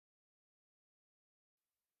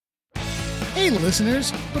Hey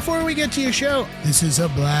listeners, before we get to your show, this is a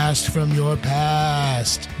blast from your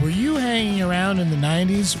past. Were you hanging around in the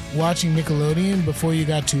 90s watching Nickelodeon before you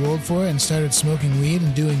got too old for it and started smoking weed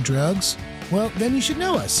and doing drugs? Well, then you should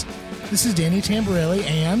know us. This is Danny Tamborelli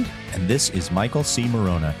and this is Michael C.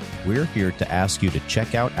 Morona. We're here to ask you to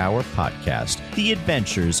check out our podcast, The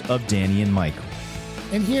Adventures of Danny and Michael.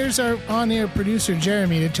 And here's our on-air producer,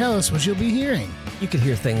 Jeremy, to tell us what you'll be hearing. You could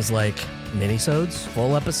hear things like minisodes,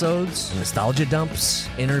 full episodes, nostalgia dumps,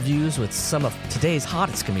 interviews with some of today's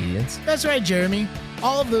hottest comedians. That's right, Jeremy.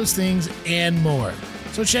 All of those things and more.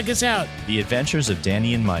 So check us out. The Adventures of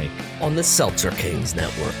Danny and Mike. On the Seltzer Kings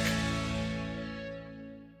Network.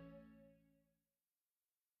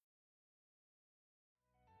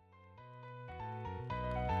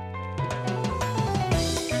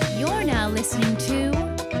 You're now listening to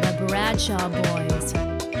The Bradshaw Boys,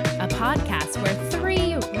 a podcast where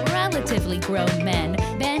three relatively grown men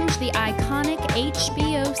binge the iconic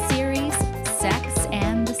HBO series Sex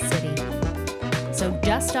and the City. So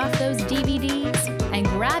dust off those DVDs and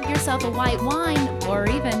grab yourself a white wine or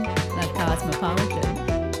even a Cosmopolitan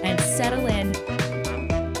and settle in.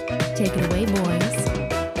 Take it away, boys.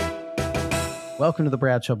 Welcome to The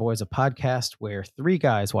Bradshaw Boys, a podcast where three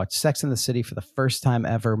guys watch Sex and the City for the first time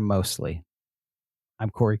ever, mostly. I'm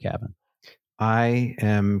Corey Cavan. I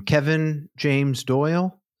am Kevin James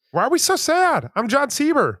Doyle. Why are we so sad? I'm John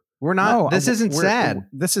Sieber. We're not. No, this isn't sad.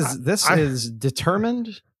 This is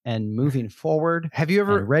determined and moving forward. Have you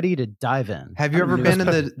ever ready to dive in? Have you ever been in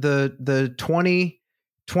the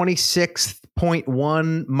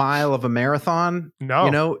 26.1 mile of a marathon? No.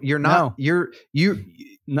 You know, you're not.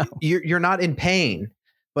 No. You're not in pain,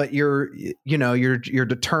 but you're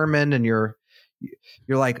determined and you're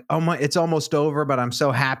like, oh my, it's almost over, but I'm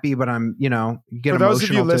so happy, but I'm, you get For those of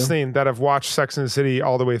you emotional listening that have watched Sex and the City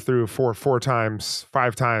all the way through four times,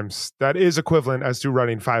 5 times, that is equivalent as to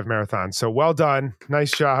running 5 marathons. So well done. Nice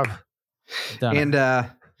job. Done.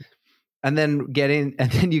 And then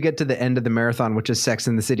you get to the end of the marathon, which is Sex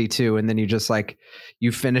and the City 2. And then you just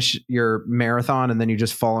you finish your marathon and then you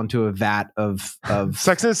just fall into a vat of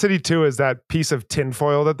Sex and the City 2 is that piece of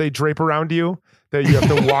tinfoil that they drape around you that you have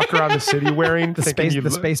to walk around the city wearing. the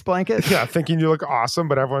space blanket? Yeah, thinking you look awesome,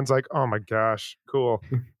 but everyone's like, oh my gosh, cool.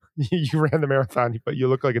 You ran the marathon, but you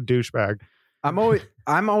look like a douchebag.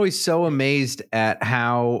 I'm always so amazed at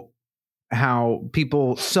how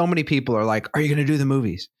so many people are like, are you going to do the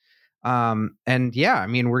movies? And yeah, I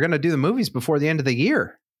mean, we're going to do the movies before the end of the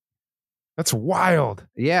year. That's wild.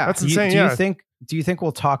 Yeah. That's insane. Do you think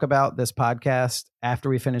we'll talk about this podcast after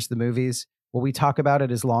we finish the movies? Will we talk about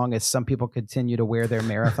it as long as some people continue to wear their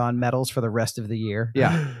marathon medals for the rest of the year? Yeah.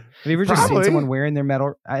 Have you ever just seen someone wearing their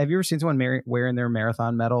medal? Have you ever seen someone wearing their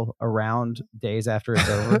marathon medal around days after it's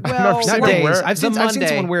over? Well, not days. I've seen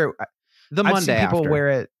someone wear it. The Monday after. Wear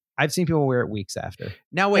it. I've seen people wear it weeks after.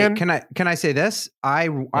 Now wait, can I say this? I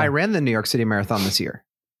ran the New York City Marathon this year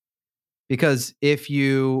because if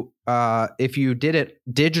you did it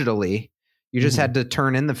digitally, you just had to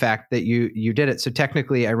turn in the fact that you did it. So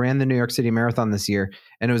technically, I ran the New York City Marathon this year,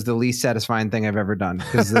 and it was the least satisfying thing I've ever done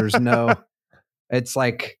because there's no. It's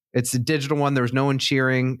a digital one. There was no one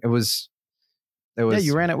cheering. It was. Yeah,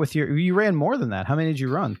 you ran it with you ran more than that. How many did you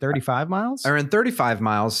run? 35 miles? I ran 35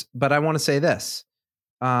 miles, but I want to say this.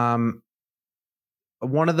 One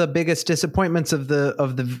of the biggest disappointments of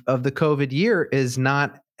the COVID year is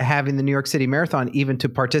not having the New York City Marathon even to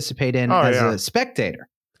participate in a spectator.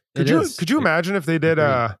 Could you imagine if they did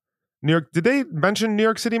New York? Did they mention New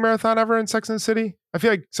York City Marathon ever in Sex and the City? I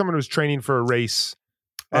feel like someone was training for a race.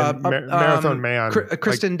 Marathon Man,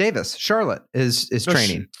 Kristen Davis, Charlotte is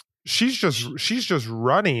training. She's just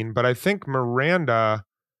running, but I think Miranda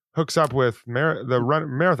hooks up with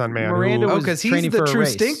Marathon Man. Miranda because he's the true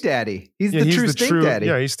stink daddy. He's the true stink daddy.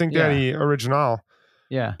 Yeah, he's stink daddy original.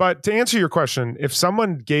 Yeah. But to answer your question, if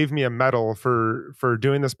someone gave me a medal for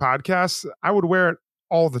doing this podcast, I would wear it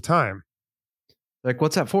all the time. Like,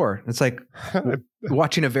 what's that for? It's like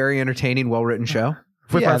watching a very entertaining, well-written show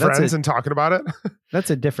with my friends and talking about it. That's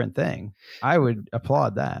a different thing. I would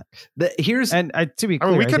applaud that. To be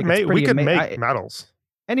clear, we could make medals.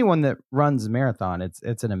 Anyone that runs a marathon,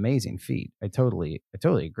 it's an amazing feat. I totally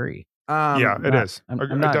agree. It is.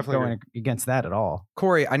 I'm not going against that at all.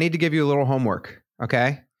 Corey, I need to give you a little homework.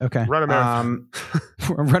 Okay. Run a marathon.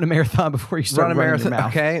 Run a marathon before you start running your mouth.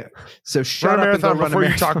 Okay. So shut up and go run a marathon before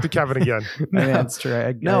you talk to Kevin again. No. That's true.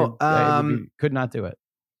 I could not do it.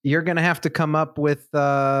 You're gonna have to come up with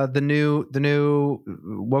the new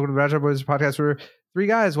Welcome to the Bradshaw Boys podcast where 3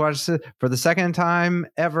 guys watch it for the second time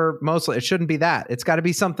ever. Mostly, it shouldn't be that. It's got to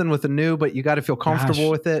be something with a new, but you got to feel comfortable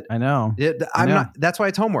with it. I know. That's why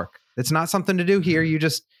it's homework. It's not something to do here. You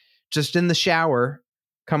just in the shower,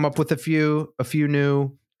 come up with a few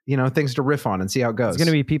new, things to riff on and see how it goes. It's going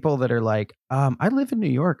to be people that are like, I live in New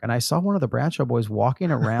York and I saw one of the Bradshaw boys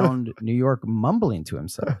walking around New York mumbling to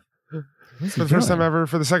himself. For the first time ever,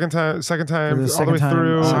 for the second time, all the way time,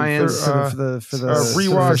 through science, for the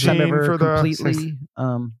rewatching ever for the completely.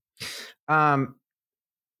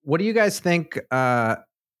 What do you guys think?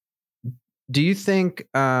 Do you think?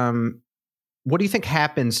 What do you think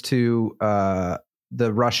happens to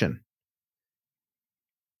the Russian?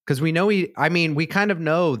 Because we know we kind of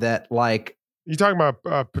know that, like. You talking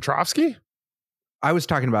about Petrovsky? I was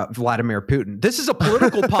talking about Vladimir Putin. This is a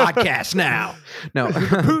political podcast now. No, the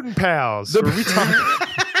Putin pals,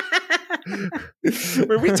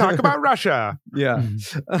 where we talk about Russia. Yeah.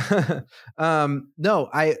 No,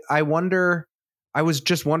 I wonder. I was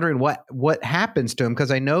just wondering what happens to him,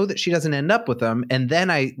 because I know that she doesn't end up with him, and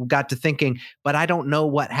then I got to thinking, but I don't know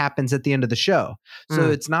what happens at the end of the show.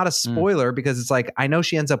 So it's not a spoiler because it's like I know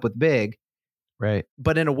she ends up with Big, right?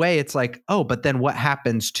 But in a way, it's like, oh, but then what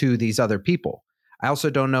happens to these other people? I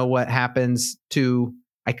also don't know what happens to,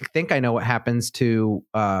 I think I know what happens to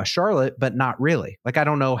Charlotte, but not really. Like, I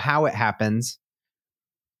don't know how it happens.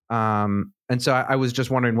 And so I was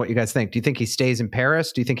just wondering what you guys think. Do you think he stays in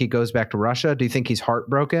Paris? Do you think he goes back to Russia? Do you think he's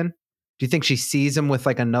heartbroken? Do you think she sees him with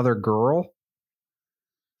like another girl?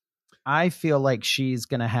 I feel like she's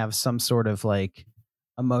going to have some sort of like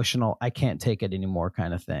emotional, I can't take it anymore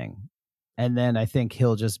kind of thing. And then I think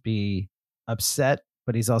he'll just be upset,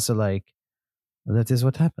 but he's also like, that is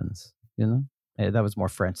what happens, That was more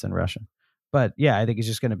French than Russian. But yeah, I think it's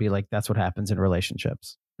just going to be like, that's what happens in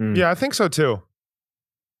relationships. Yeah, I think so too.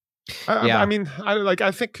 Yeah.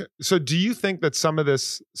 I think so. Do you think that some of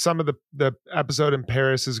the episode in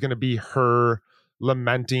Paris is going to be her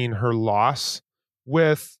lamenting her loss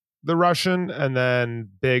with the Russian, and then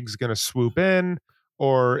Big's going to swoop in,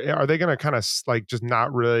 or are they going to kind of like just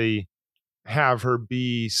not really have her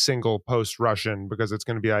be single post Russian, because it's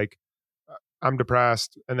going to be like, I'm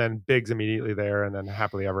depressed, and then Big's immediately there, and then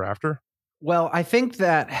happily ever after? Well, I think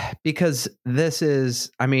that because this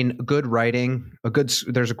is, good writing,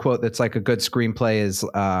 there's a quote that's like, a good screenplay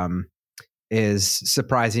is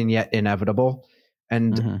surprising yet inevitable.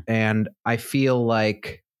 And I feel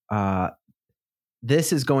like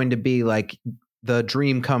this is going to be like the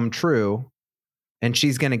dream come true, and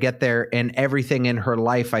she's going to get there, and everything in her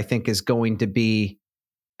life, I think, is going to be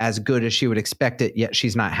as good as she would expect it, yet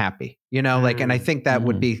she's not happy, and I think that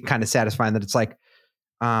would be kind of satisfying, that it's like,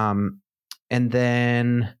 and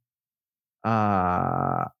then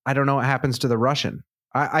I don't know what happens to the Russian.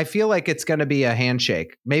 I feel like it's going to be a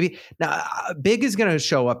handshake. Maybe now Big is going to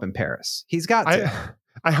show up in Paris. He's got to.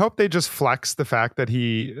 I hope they just flex the fact that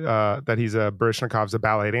he's a Baryshnikov's a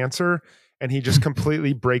ballet dancer, and he just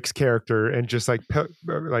completely breaks character and just like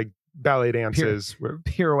ballet dances,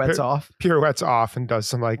 pirouettes off, and does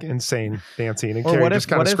some like insane dancing, and Carrie just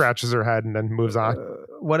kind of scratches her head and then moves on.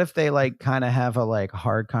 What if they like kind of have a like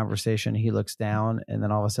hard conversation? He looks down, and then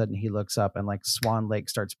all of a sudden he looks up, and like Swan Lake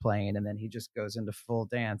starts playing, and then he just goes into full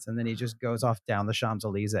dance, and then he just goes off down the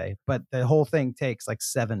Champs-Elysees. But the whole thing takes like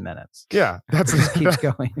 7 minutes. Yeah, that's just keeps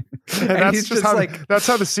going. And that's just how that's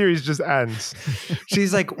how the series just ends.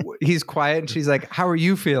 She's like, he's quiet, and she's like, "How are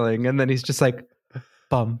you feeling?" And then he's just like,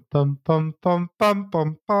 bum bum bum bum bum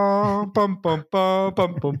bum bum bum bum bum bum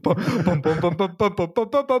bum bum bum bum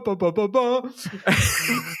bum bum bum bum.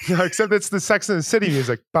 Except it's the Sex and the City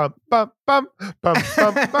music. Bum bum bum bum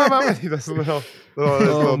bum bum. He does a little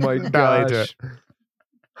ballet to it.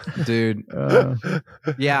 Dude.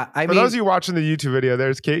 Yeah, for those of you watching the YouTube video,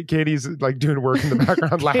 there's Katie's like doing work in the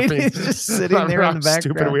background laughing. Katie's just sitting there in the background.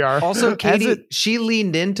 Stupid we are. Also, Katie, she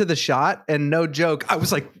leaned into the shot, and no joke, I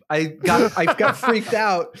was like, I got freaked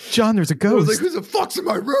out. John, there's a ghost. I was like, who the fuck's in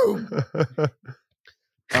my room?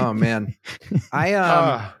 Oh man.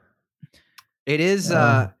 It is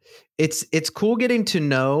it's cool getting to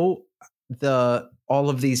know all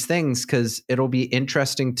of these things, because it'll be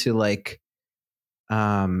interesting to like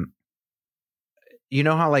you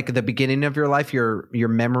know how like at the beginning of your life, your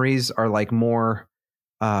memories are like more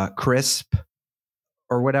crisp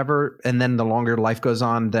or whatever, and then the longer life goes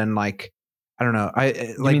on, then like I don't know,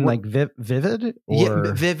 vivid, or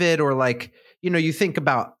yeah, vivid, or like you think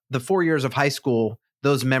about the 4 years of high school,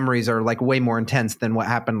 those memories are like way more intense than what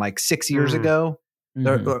happened like 6 years ago.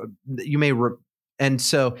 You may and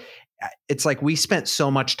so it's like we spent so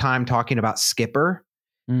much time talking about Skipper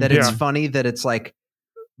that it's funny that it's like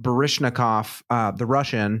Baryshnikov, the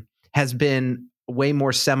Russian, has been way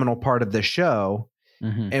more seminal part of the show,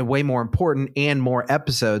 and way more important and more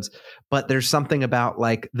episodes. But there's something about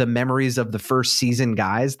like the memories of the first season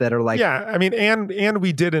guys that are like, yeah, I mean, and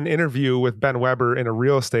we did an interview with Ben Weber in a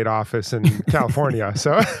real estate office in California.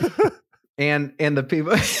 So, and the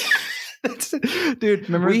people, dude,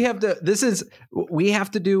 we have to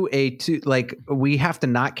do we have to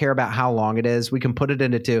not care about how long it is. We can put it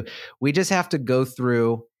into 2. We just have to go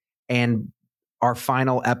through and our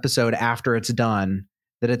final episode after it's done,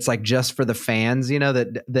 that it's like just for the fans,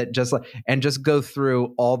 that just like, and just go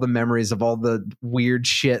through all the memories of all the weird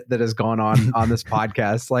shit that has gone on this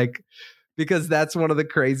podcast. Like, because that's one of the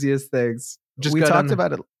craziest things. We talked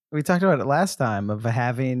about it last time of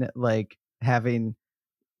having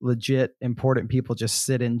legit important people just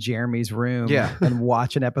sit in Jeremy's room and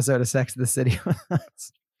watch an episode of Sex and the City with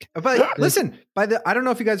us. But listen, I don't know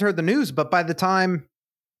if you guys heard the news, but by the time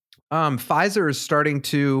Pfizer is starting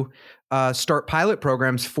to start pilot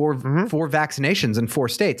programs for vaccinations in 4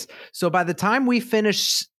 states. So by the time we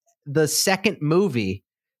finish the second movie,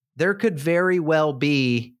 there could very well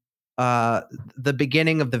be the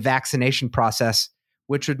beginning of the vaccination process,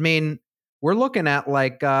 which would mean we're looking at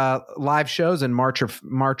like live shows in March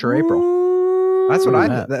or April. That's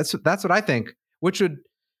what I think. Which would,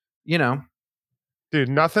 dude,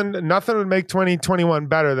 nothing would make 2021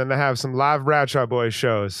 better than to have some live Bradshaw Boys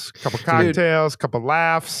shows. A couple cocktails, couple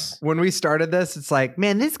laughs. When we started this, it's like,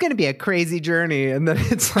 man, this is going to be a crazy journey. And then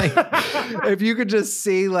it's like, if you could just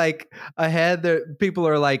see like ahead, that people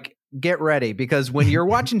are like, get ready, because when you're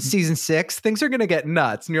watching season 6, things are going to get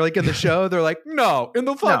nuts. And you're like in the show, they're like, no, in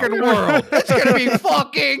the fucking world, it's going to be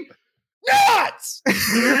fucking nuts.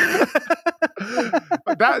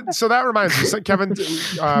 So that reminds me, so Kevin,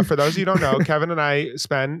 for those of you who don't know, Kevin and I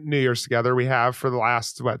spend New Year's together. We have for the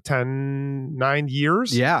last 9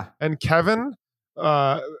 years. Yeah. And Kevin,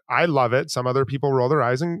 I love it. Some other people roll their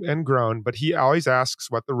eyes and groan, but he always asks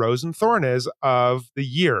what the rose and thorn is of the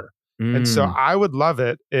year. And so I would love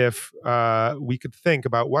it if we could think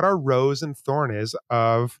about what our rose and thorn is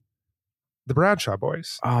of the Bradshaw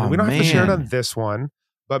Boys. Oh, we don't have to share it on this one,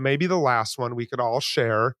 but maybe the last one we could all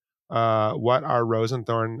share what our rose and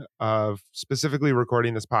thorn of specifically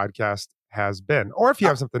recording this podcast has been. Or if you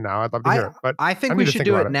have something now, I'd love to hear it. But I think we should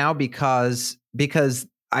do it now because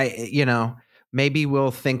maybe we'll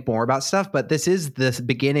think more about stuff, but this is the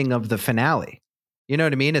beginning of the finale. You know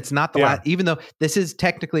what I mean? It's not the last, even though this is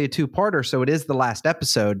technically a 2-parter, so it is the last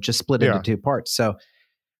episode, just split into 2 parts. So,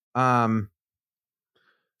 well,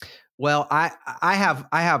 I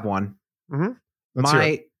have one.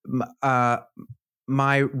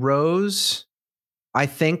 My rose, I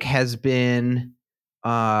think, has been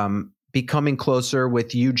becoming closer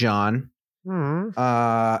with you, John,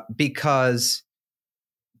 because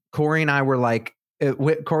Corey and I were like,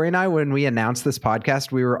 when we announced this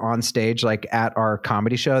podcast, we were on stage like at our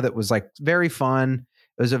comedy show that was like very fun.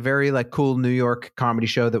 It was a very like cool New York comedy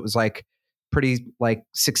show that was like pretty like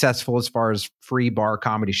successful as far as free bar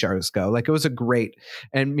comedy shows go. Like it was a great,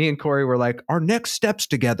 and me and Corey were like, our next steps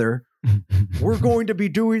together, we're going to be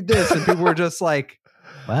doing this. And people were just like,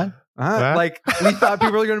 what? Like we thought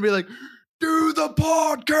people were going to be like, do the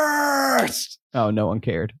podcast. Oh, no one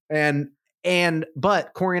cared.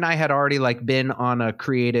 But Corey and I had already like been on a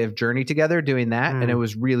creative journey together doing that. And it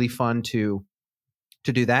was really fun to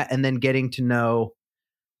do that. And then getting to know,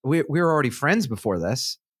 we were already friends before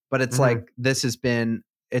this, but it's like, it's been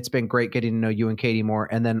great getting to know you and Katie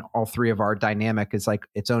more. And then all 3 of our dynamic is like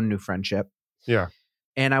its own new friendship. Yeah.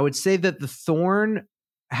 And I would say that the thorn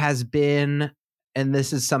has been, and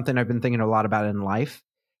this is something I've been thinking a lot about in life,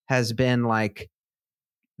 has been like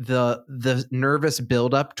the nervous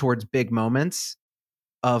buildup towards big moments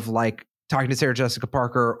of like talking to Sarah Jessica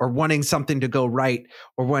Parker or wanting something to go right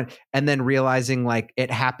and then realizing like it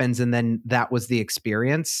happens and then that was the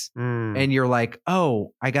experience. And you're like,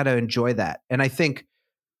 oh, I got to enjoy that. And I think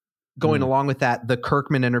going along with that, the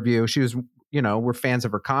Kirkman interview, she was, we're fans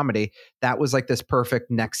of her comedy. That was like this perfect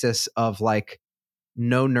nexus of like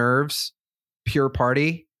no nerves, pure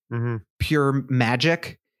party, pure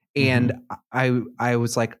magic. And I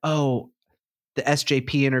was like, oh, the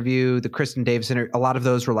SJP interview, the Kristen Davis interview, a lot of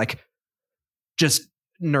those were like just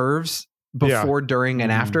nerves before, during,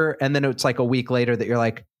 and after. And then it's like a week later that you're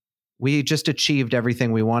like, we just achieved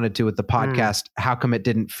everything we wanted to with the podcast. How come it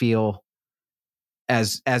didn't feel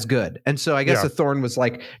as good? And so I guess the thorn was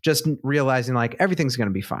like just realizing like everything's going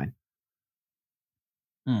to be fine.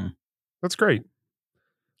 That's great.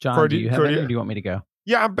 John, do you have any, or do you want me to go?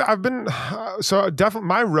 Yeah, I've been so definitely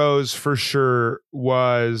my rose for sure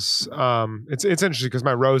was it's interesting because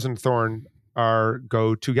my rose and thorn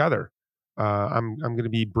go together. I'm going to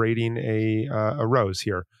be braiding a rose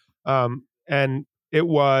here, and it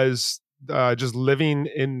was just living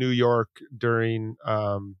in New York during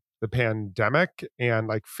the pandemic and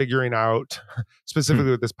like figuring out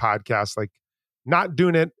specifically with this podcast, like not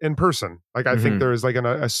doing it in person. Like I think there is like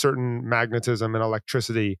a certain magnetism and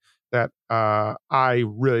electricity that I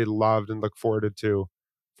really loved and look forward to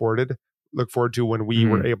when we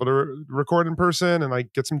were able to record in person and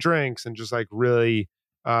like get some drinks and just like really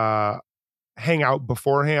hang out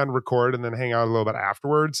beforehand, record, and then hang out a little bit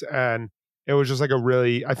afterwards. And it was just like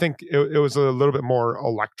I think it was a little bit more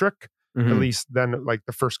electric, at least than like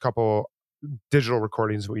the first couple digital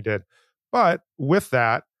recordings we did. But with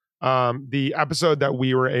that, the episode that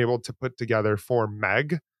we were able to put together for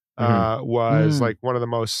Meg was like one of the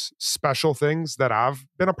most special things that I've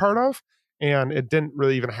been a part of. And it didn't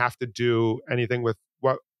really even have to do anything with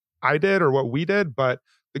what I did or what we did, but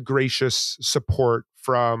the gracious support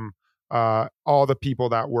from all the people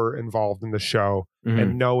that were involved in the show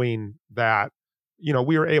and knowing that, you know,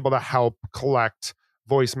 we were able to help collect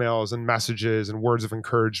voicemails and messages and words of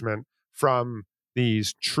encouragement from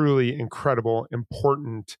these truly incredible,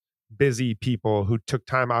 important, busy people who took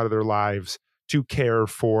time out of their lives to care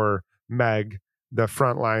for Meg, the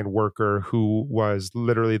frontline worker who was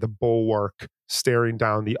literally the bulwark staring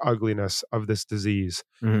down the ugliness of this disease.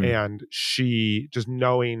 And she just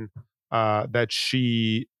knowing that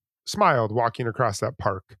she smiled walking across that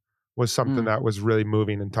park was something that was really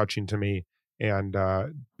moving and touching to me. And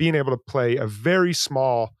being able to play a very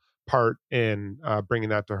small part in bringing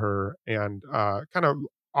that to her and kind of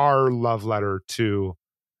our love letter to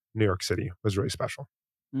New York City was really special.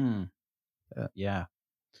 Yeah.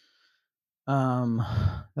 That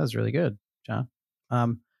was really good, John.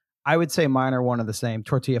 I would say mine are one of the same.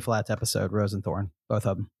 Tortilla Flats episode, Rose and Thorn, both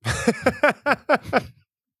of them.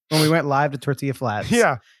 When we went live to Tortilla Flats,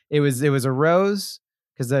 it was a rose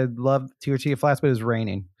because I love Tortilla Flats, but it was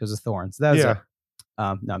raining because of thorns. That was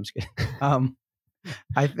no, I'm just kidding.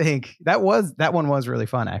 I think that one was really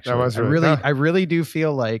fun. Actually, that was I really do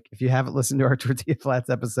feel like if you haven't listened to our Tortilla Flats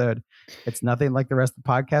episode, it's nothing like the rest of the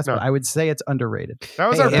podcast. But I would say it's underrated. That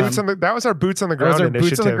was our boots on the ground initiative.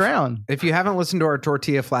 Boots on the ground. If you haven't listened to our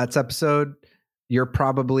Tortilla Flats episode, you're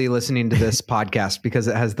probably listening to this podcast because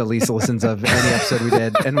it has the least listens of any episode we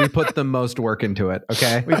did, and we put the most work into it.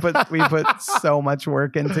 Okay, we put so much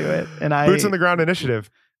work into it, and boots on the ground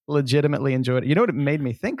initiative. Legitimately enjoyed it. You know what it made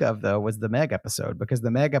me think of though was the Meg episode, because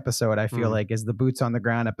the Meg episode I feel like is the boots on the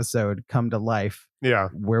ground episode come to life. Yeah,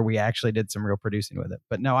 where we actually did some real producing with it.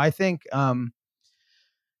 But no, I think I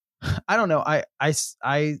don't know. I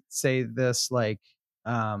say this like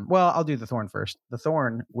well, I'll do the Thorn first. The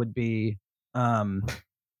Thorn would be kind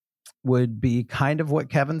of what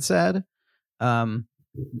Kevin said.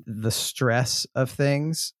 The stress of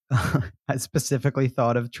things. I specifically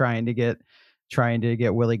thought of trying to get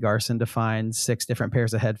Willie Garson to find 6 different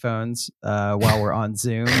pairs of headphones while we're on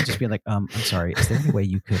Zoom, just being like, I'm sorry, is there any way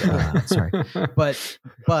you could, sorry.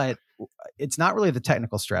 But it's not really the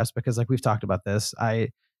technical stress because like we've talked about this,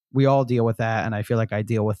 we all deal with that. And I feel like I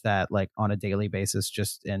deal with that like on a daily basis,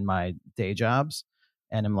 just in my day jobs,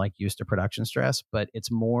 and I'm like used to production stress, but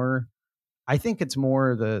I think it's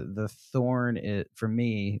more the thorn for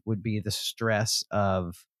me would be the stress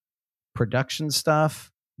of production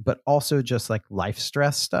stuff, but also just like life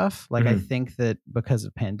stress stuff. Like I think that because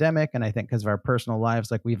of pandemic and I think because of our personal lives,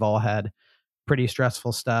 like we've all had pretty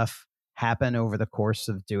stressful stuff happen over the course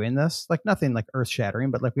of doing this. Like nothing like earth shattering,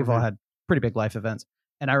 but like we've all had pretty big life events.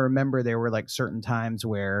 And I remember there were like certain times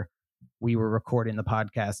where we were recording the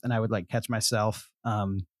podcast and I would like catch myself,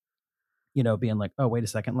 being like, oh, wait a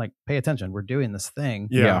second, like pay attention. We're doing this thing.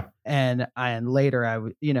 Yeah. And later I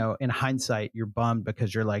would, in hindsight, you're bummed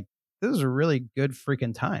because you're like, those are really good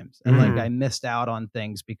freaking times. And like, I missed out on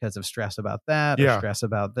things because of stress about that or stress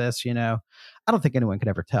about this, I don't think anyone could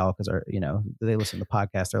ever tell because they listen to the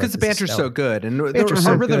podcast. Because the banter's so good and the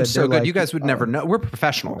rhythm's so good. Like, you guys would never know. We're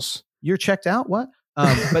professionals. You're checked out. What?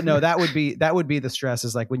 But no, that would be the stress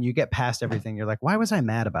is like when you get past everything, you're like, why was I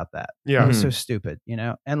mad about that? Yeah. It was so stupid,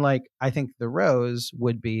 And like, I think the rose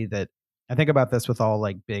would be that I think about this with all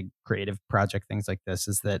like big creative project things like this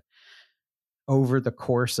is that over the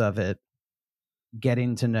course of it,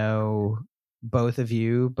 getting to know both of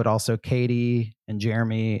you, but also Katie and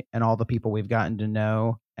Jeremy and all the people we've gotten to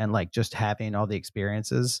know and like just having all the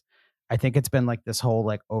experiences. I think it's been like this whole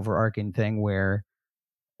like overarching thing where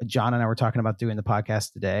John and I were talking about doing the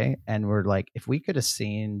podcast today. And we're like, if we could have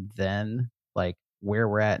seen then like where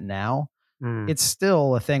we're at now, it's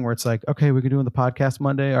still a thing where it's like, okay, we could do the podcast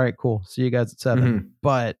Monday. All right, cool. See you guys at 7.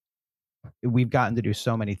 But we've gotten to do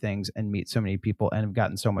so many things and meet so many people and have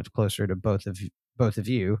gotten so much closer to both of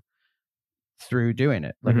you through doing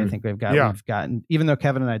it. Like, I think we've gotten, even though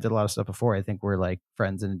Kevin and I did a lot of stuff before, I think we're like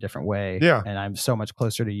friends in a different way. Yeah. And I'm so much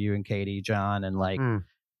closer to you and Katie, John, and like,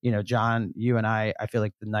 John, you and I feel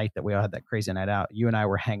like the night that we all had that crazy night out, you and I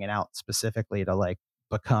were hanging out specifically to like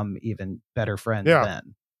become even better friends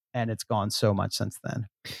then. And it's gone so much since then.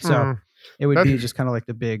 So it would be just kind of like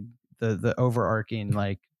the big, the overarching,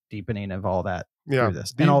 like deepening of all that through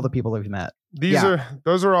this and all the people that we've met.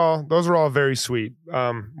 Those are all very sweet.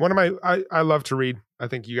 One of my, I love to read. I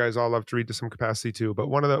think you guys all love to read to some capacity too. But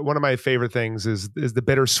one of my favorite things is the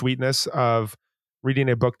bittersweetness of reading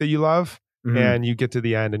a book that you love, and you get to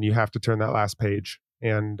the end and you have to turn that last page.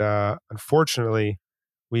 And unfortunately,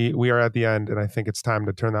 we are at the end, and I think it's time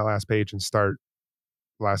to turn that last page and start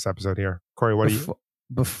the last episode here. Corey, what do you?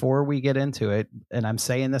 Before we get into it, and I'm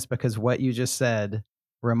saying this because what you just said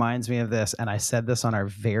reminds me of this, and I said this on our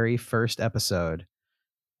very first episode,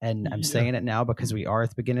 and I'm saying it now because we are at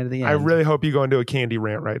the beginning of the end. I really hope you go into a candy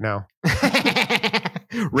rant right now.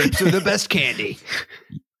 Rips are the best candy.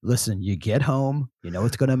 Listen, you get home, you know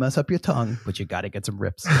it's going to mess up your tongue, but you got to get some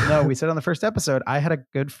rips. No, we said on the first episode, I had a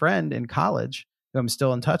good friend in college who I'm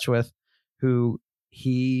still in touch with, who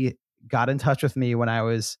he got in touch with me when I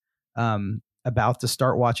was about to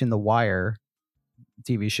start watching The Wire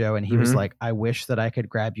TV show, and he was like, I wish that I could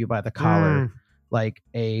grab you by the collar like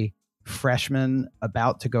a freshman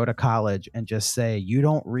about to go to college and just say, you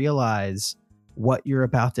don't realize what you're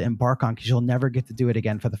about to embark on because you'll never get to do it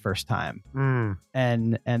again for the first time.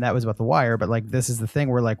 And that was about The Wire, but like this is the thing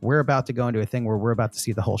where like we're about to go into a thing where we're about to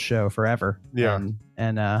see the whole show forever. And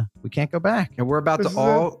we can't go back. And we're about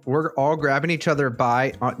to we're all grabbing each other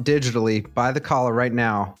digitally by the collar right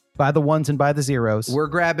now. By the ones and by the zeros. We're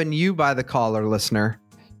grabbing you by the collar, listener.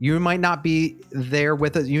 You might not be there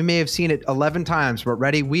with us. You may have seen it 11 times, but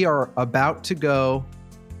ready? We are about to go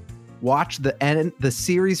watch the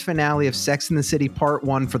series finale of Sex and the City Part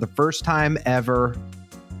 1 for the first time ever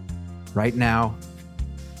right now.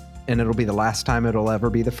 And it'll be the last time it'll ever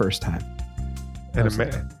be the first time.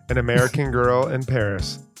 An American Girl in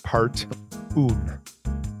Paris, Part 1.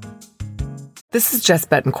 This is Jess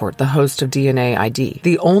Betancourt, the host of DNA ID,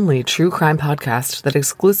 the only true crime podcast that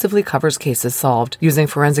exclusively covers cases solved using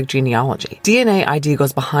forensic genealogy. DNA ID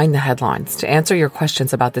goes behind the headlines to answer your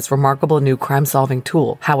questions about this remarkable new crime-solving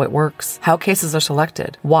tool, how it works, how cases are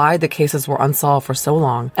selected, why the cases were unsolved for so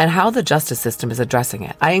long, and how the justice system is addressing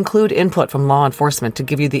it. I include input from law enforcement to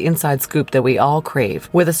give you the inside scoop that we all crave,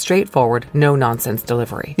 with a straightforward, no-nonsense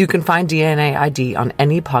delivery. You can find DNA ID on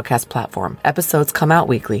any podcast platform. Episodes come out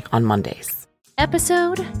weekly on Mondays.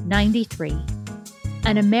 Episode 93,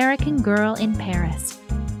 An American Girl in Paris,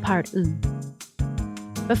 Part 1.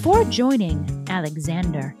 Before joining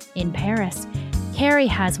Alexander in Paris, Carrie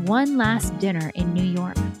has one last dinner in New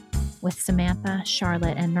York with Samantha,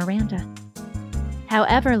 Charlotte, and Miranda.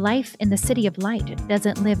 However, life in the City of Light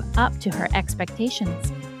doesn't live up to her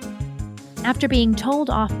expectations. After being told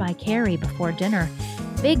off by Carrie before dinner,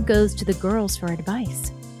 Big goes to the girls for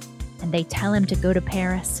advice, and they tell him to go to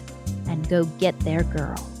Paris and go get their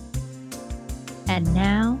girl. And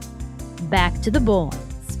now, back to the boys.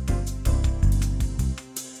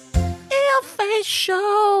 Il fait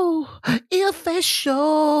chaud.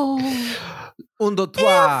 Un, deux,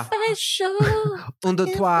 trois. Un,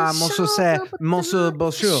 deux, trois. Monsieur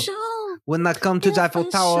Bonjour. When I come to the Eiffel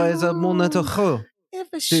Tower, is a monitor.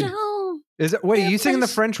 Is it? Wait, are you singing the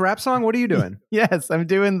French rap song? What are you doing? Yes, I'm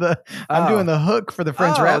doing the hook for the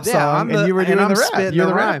French rap song, and you were doing the rap. You're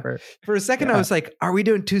the rapper. For a second, I was like, "Are we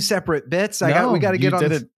doing two separate bits?" We got to get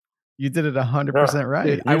on. You did it 100%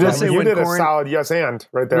 right. I will say you did a solid yes and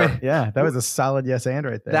right there. Yeah, that was a solid yes and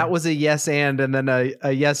right there. That was a yes and then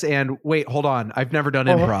a yes and. Wait, hold on. I've never done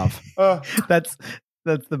improv.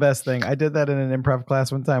 That's the best thing. I did that in an improv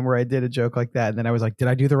class one time where I did a joke like that. And then I was like, did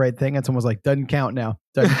I do the right thing? And someone was like, doesn't count now.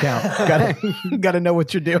 Doesn't count. Gotta know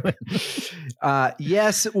what you're doing.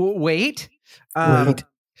 Yes. Wait. Wait.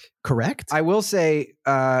 Correct. I will say,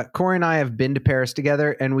 Corey and I have been to Paris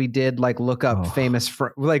together, and we did like look up famous,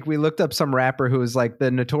 we looked up some rapper who was like the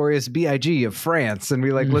Notorious B.I.G. of France, and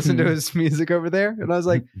we like listened to his music over there. And I was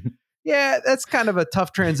like, yeah, that's kind of a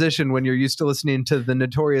tough transition when you're used to listening to the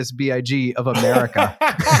Notorious B.I.G. of America.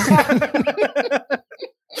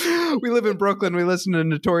 We live in Brooklyn. We listen to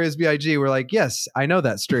Notorious B.I.G. We're like, yes, I know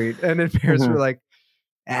that street. And in Paris, we're like,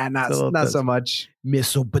 not so much. Yeah,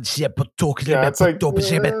 it's like kind of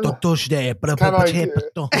like getting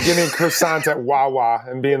croissants at Wawa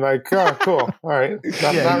and being like, oh, cool. All right.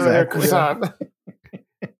 Not really a croissant.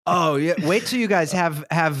 Oh yeah! Wait till you guys have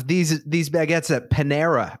these baguettes at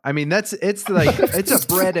Panera. I mean, it's a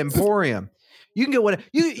bread emporium. You can get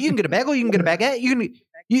you can get a bagel, you can get a baguette, you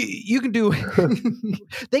You can do.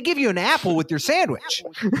 They give you an apple with your sandwich.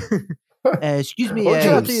 Excuse me, what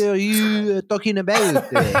are you talking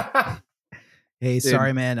about? Hey,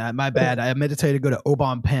 sorry, man. My bad. I meant to tell you to go to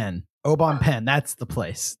Obon Pen. Obon Pen. That's the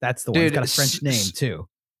place. That's the one. It's got a French name too.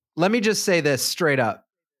 Let me just say this straight up.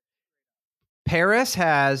 Paris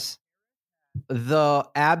has the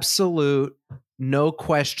absolute, no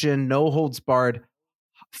question, no holds barred,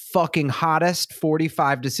 fucking hottest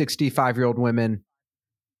 45 to 65-year-old women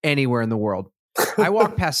anywhere in the world. I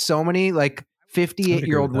walked past so many like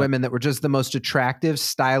 58-year-old women that were just the most attractive,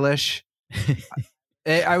 stylish.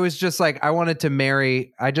 I was just like,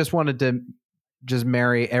 I just wanted to just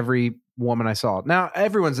marry every woman I saw. Now,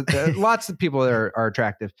 lots of people that are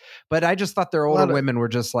attractive, but I just thought their older women were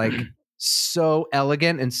just like so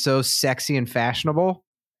elegant and so sexy and fashionable.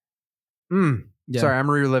 Yeah. Sorry, I'm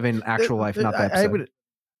reliving actual life, not the episode.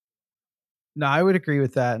 I would agree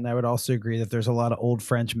with that. And I would also agree that there's a lot of old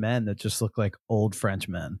French men that just look like old French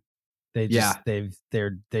men. They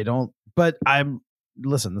don't, but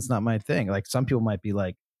listen, that's not my thing. Like some people might be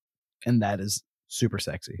like, and that is super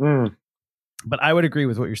sexy. But I would agree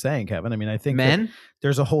with what you're saying, Kevin. I mean, I think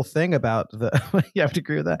there's a whole thing about you have to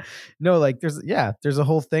agree with that. No, like there's a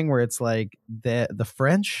whole thing where it's like the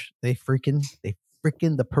French, the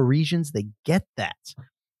Parisians, they get that.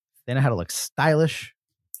 They know how to look stylish,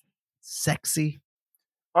 sexy.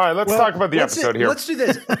 All right, let's talk about the episode here. Let's do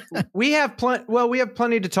this. We have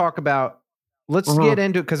plenty to talk about. Let's get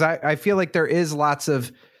into it because I feel like there is lots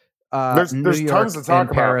of there's New York tons to talk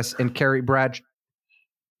and Paris about. And Carrie Bradshaw.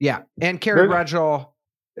 Yeah, and Carrie Bradshaw,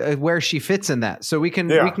 where she fits in that. So we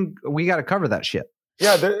got to cover that shit.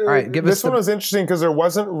 Yeah, all right. This one was interesting because there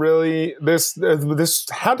wasn't really this. This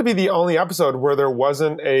had to be the only episode where there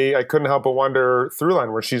wasn't I couldn't help but wonder through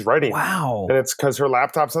line where she's writing. Wow, and it's because her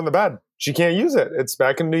laptop's on the bed. She can't use it. It's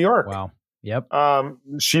back in New York. Wow. Yep.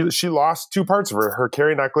 She lost two parts of her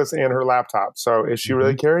Carrie necklace and her laptop. So is she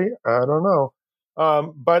really Carrie? I don't know.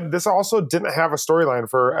 But this also didn't have a storyline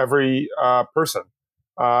for every person.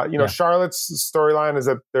 Charlotte's storyline is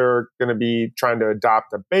that they're going to be trying to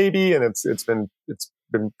adopt a baby, and it's been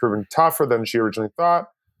proven tougher than she originally thought.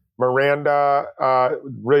 Miranda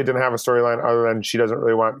really didn't have a storyline other than she doesn't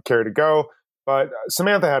really want Carrie to go. But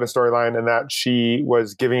Samantha had a storyline in that she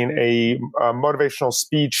was giving a motivational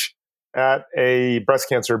speech at a breast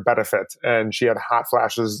cancer benefit, and she had hot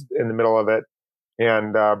flashes in the middle of it,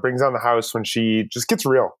 and brings on the house when she just gets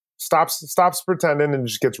real, stops pretending and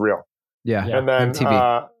just gets real. Yeah. And then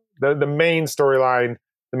the main storyline,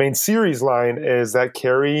 the main series line is that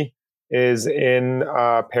Carrie is in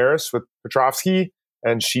Paris with Petrovsky,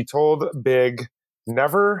 and she told Big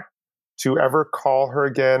never to ever call her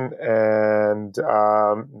again and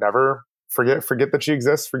never forget that she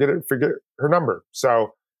exists, forget her number.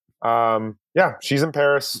 So she's in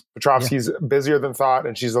Paris. Petrovsky's busier than thought,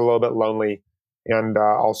 and she's a little bit lonely, and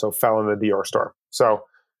also fell in the Dior store. So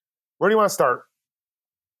where do you want to start?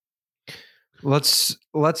 Let's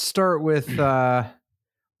start with Samantha.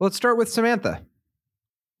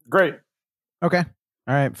 Great. Okay. All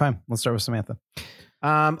right. Fine. Let's start with Samantha.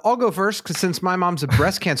 I'll go first because since my mom's a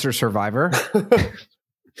breast cancer survivor,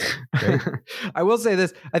 I will say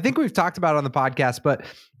this. I think we've talked about it on the podcast, but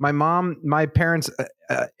my parents'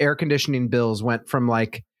 air conditioning bills went from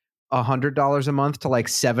like $100 a month to like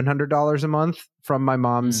 $700 a month from my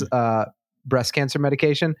mom's breast cancer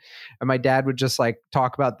medication. And my dad would just like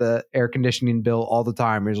talk about the air conditioning bill all the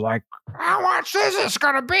time. He's like, how much is this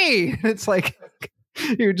gonna be? It's like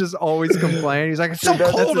he would just always complain. He's like, it's so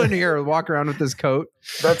cold in here. Walk around with his coat.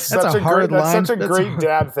 That's such a great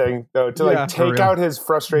dad thing, though, to take out his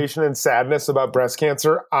frustration and sadness about breast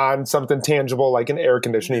cancer on something tangible like an air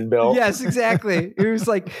conditioning bill. Yes, exactly. He was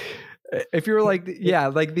like, if you were like,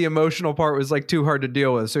 like the emotional part was like too hard to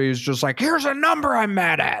deal with. So he was just like, here's a number I'm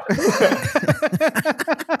mad at.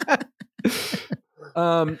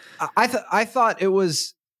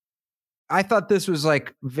 I thought this was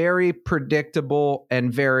like very predictable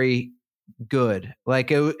and very good.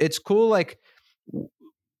 Like it's cool. Like,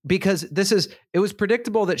 because it was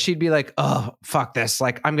predictable that she'd be like, oh, fuck this.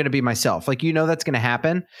 Like, I'm going to be myself. Like, that's going to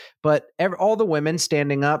happen. But all the women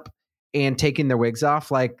standing up and taking their wigs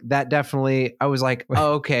off, like that definitely, I was like,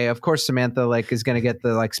 oh, okay, of course Samantha like is going to get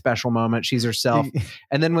the like special moment. She's herself.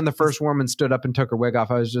 And then when the first woman stood up and took her wig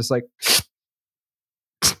off, I was just like,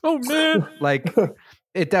 oh man, like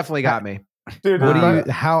it definitely got me. Dude,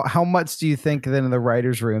 how much do you think then in the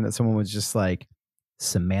writer's room that someone was just like,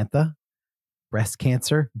 Samantha, breast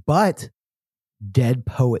cancer, but Dead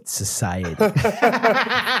Poets Society.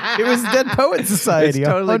 It was Dead Poets Society. It's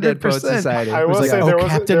totally 100%. Dead Poets Society. I will say,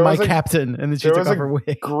 Captain, my captain, and then she took off her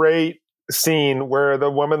wig. Great scene where the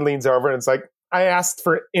woman leans over and it's like, I asked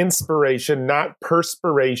for inspiration, not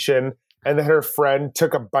perspiration. And then her friend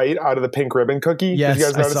took a bite out of the pink ribbon cookie. Yes, Did you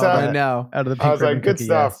guys notice I saw that? I know. Out of the pink I was like, ribbon good cookie,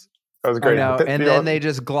 stuff. yes. That was I great. know. But And then they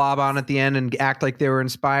just glob on at the end and act like they were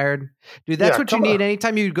inspired. Dude, that's Yeah, what you come need on.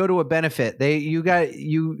 anytime you go to a benefit. You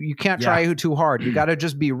can't try too hard. You got to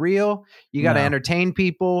just be real. You got to No. entertain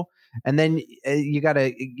people, and then we've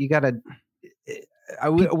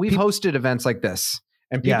hosted events like this,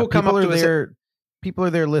 and people come up are to us. there. People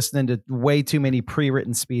are there listening to way too many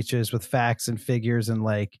pre-written speeches with facts and figures, and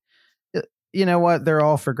like, you know what? They're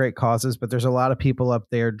all for great causes, but there's a lot of people up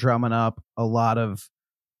there drumming up a lot of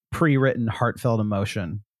pre-written heartfelt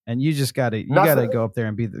emotion, and you just gotta go up there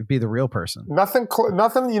and be the real person. Nothing,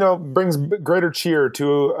 brings greater cheer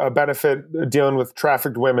to a benefit dealing with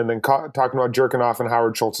trafficked women than talking about jerking off in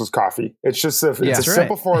Howard Schultz's coffee. It's just it's a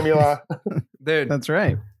simple formula. Dude, That's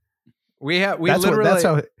right. that's literally that's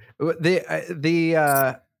how.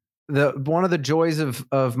 the one of the joys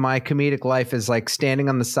of my comedic life is like standing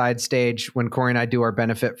on the side stage when Corey and I do our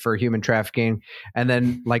benefit for human trafficking, and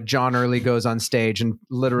then like John Early goes on stage and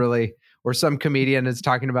literally, or some comedian is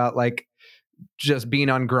talking about like just being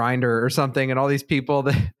on Grindr or something, and all these people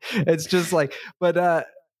that it's just like, but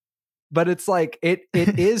it's like it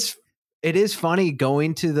is funny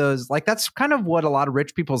going to those, like that's kind of what a lot of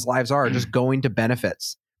rich people's lives are, just going to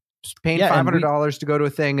benefits. Just paying $500 to go to a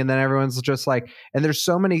thing, and then everyone's just like, and there's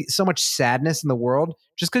so much sadness in the world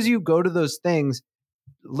just because you go to those things.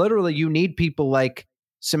 Literally, you need people like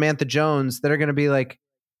Samantha Jones that are going to be like,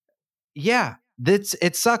 yeah,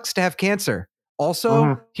 it sucks to have cancer.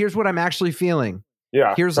 Also, here's what I'm actually feeling.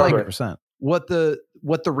 Yeah, here's totally. like what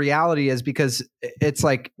the reality is, because it's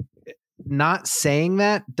like not saying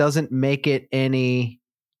that doesn't make it any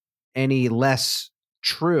less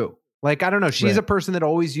true. Like, I don't know. She's a person that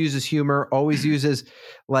always uses humor, always uses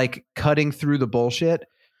like cutting through the bullshit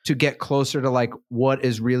to get closer to like what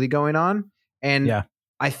is really going on. And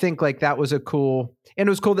I think like that was and it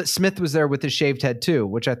was cool that Smith was there with his shaved head too,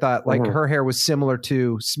 which I thought like her hair was similar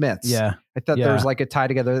to Smith's. Yeah. I thought there was like a tie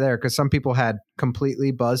together there, because some people had completely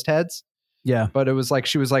buzzed heads. Yeah. But it was like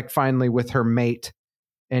she was like finally with her mate,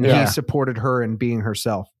 and he supported her in being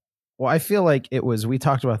herself. Well, I feel like we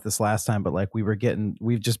talked about this last time, but like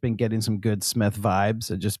we've just been getting some good Smith vibes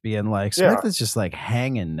and just being like, Smith is just like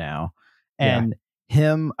hanging now. And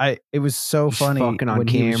it was so Just funny fucking on when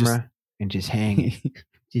he was camera and just hanging.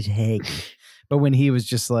 just hanging. But when he was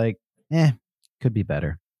just like, could be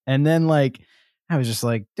better. And then like, I was just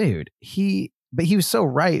like, dude, but he was so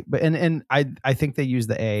right. But, and I think they used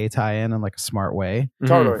the AA tie-in like a smart way.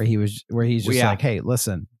 Totally. Where he's just like, hey,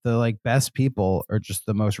 listen, the like best people are just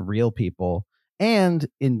the most real people. And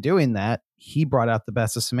in doing that, he brought out the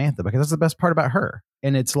best of Samantha, because that's the best part about her.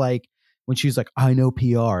 And it's like, when she's like, I know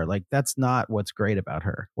PR, like that's not what's great about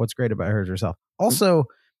her. What's great about her is herself. Also,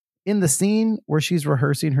 in the scene where she's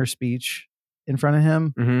rehearsing her speech in front of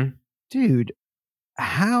him, dude,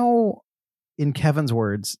 how, in Kevin's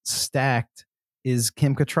words, stacked is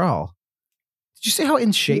Kim Cattrall? Did you see how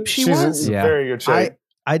in shape she was? In very good shape.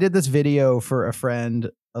 I did this video for a friend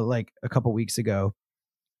like a couple weeks ago.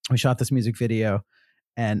 We shot this music video,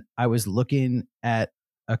 and I was looking at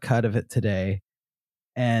a cut of it today,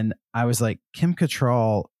 and I was like, Kim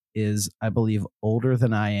Cattrall is, I believe, older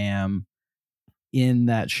than I am in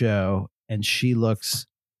that show, and she looks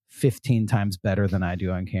 15 times better than I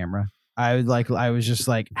do on camera. I was just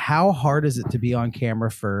like, how hard is it to be on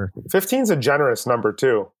camera for 15's a generous number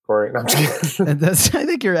too, Corey. No, I'm just kidding. I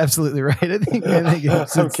think you're absolutely right. I think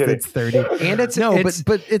it's 30. And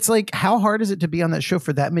but it's like, how hard is it to be on that show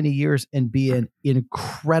for that many years and be in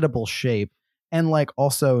incredible shape, and like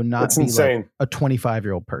also not That's be insane. like a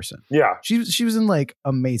 25-year-old person? Yeah. She was in like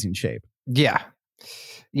amazing shape. Yeah.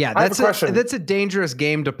 Yeah, I have a question. That's a dangerous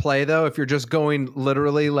game to play though, if you're just going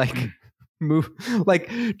literally like like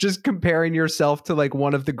just comparing yourself to like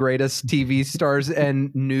one of the greatest TV stars and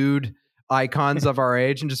nude icons of our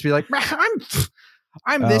age, and just be like,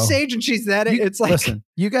 I'm this age and she's that age. It's like, listen,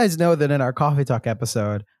 you guys know that in our Coffee Talk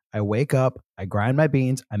episode, I wake up, I grind my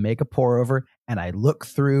beans, I make a pour over, and I look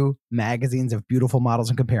through magazines of beautiful models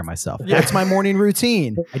and compare myself. Yeah. That's my morning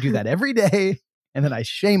routine. I do that every day, and then I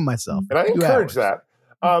shame myself. And I encourage that.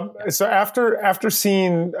 So after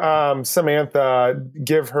seeing Samantha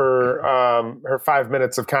give her 5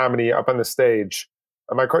 minutes of comedy up on the stage,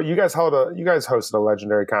 you guys hosted a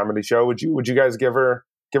legendary comedy show. Would you guys give her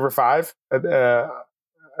 5 at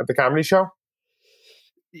the comedy show?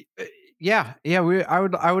 Yeah.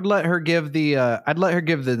 I would let her give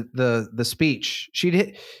the speech. She'd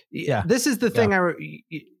hit. Yeah. This is the thing.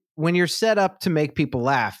 When you're set up to make people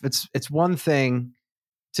laugh, it's one thing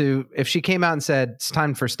if she came out and said it's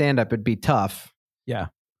time for stand up, it'd be tough. Yeah.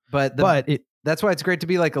 But that's why it's great to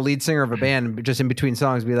be like a lead singer of a band, just in between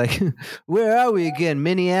songs, be like, where are we again?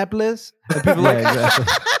 Minneapolis? And people are like, exactly.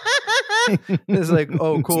 It's like,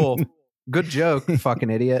 oh, cool. Good joke,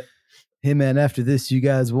 fucking idiot. Hey, man, after this, you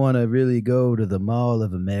guys want to really go to the Mall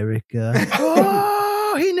of America?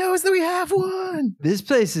 Oh, he knows that we have one. This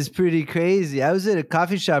place is pretty crazy. I was at a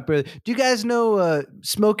coffee shop earlier. Do you guys know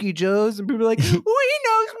Smokey Joe's? And people are like, we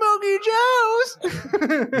know Smokey Joe's.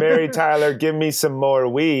 Mary Tyler, give me some more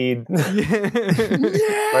weed. Yeah.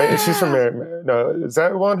 Right? She's from no, is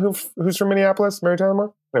that one who's from Minneapolis? Mary Tyler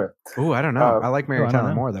Moore? Anyway. Oh, I don't know. I like Mary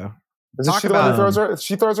Tyler more though.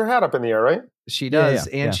 She throws her hat up in the air, right? She does,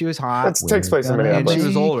 and she was hot. That takes place in Minneapolis. And she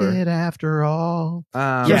was older. After all,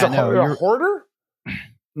 she was a hoarder.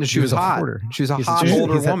 No, she was hot. Hoarder. She was a hot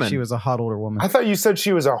older woman. She was a hot older woman. I thought you said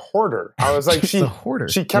she was a hoarder. I was like, a hoarder.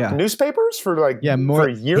 She kept newspapers for for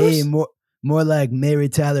years. Hey, more like Mary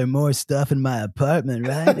Tyler Moore stuff in my apartment,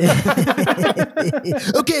 right?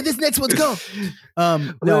 Okay, this next one's gone.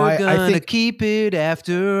 I think keep it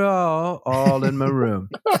after all in my room.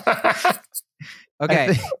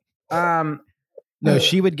 Okay. No,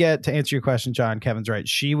 she would get, to answer your question, John, Kevin's right.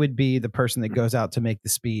 She would be the person that goes out to make the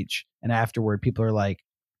speech. And afterward, people are like,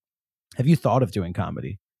 have you thought of doing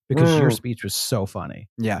comedy? Because your speech was so funny.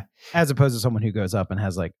 Yeah. As opposed to someone who goes up and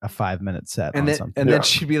has like a 5-minute set on something. And then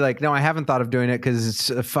she'd be like, no, I haven't thought of doing it because it's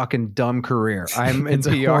a fucking dumb career. I'm in it's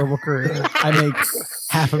PR. A horrible career. I make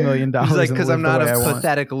 $500,000. He's like, because I'm not a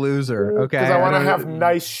pathetic loser. Okay. Because I want to have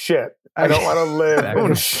nice shit. I don't want to live in a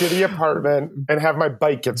shitty apartment and have my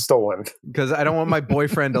bike get stolen. Because I don't want my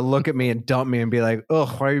boyfriend to look at me and dump me and be like, oh,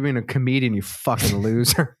 why are you being a comedian, you fucking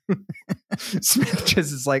loser? Smith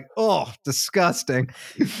just is like, oh, disgusting.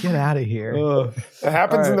 Get out of here. It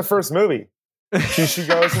happens in the first movie. She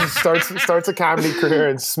goes and starts a comedy career,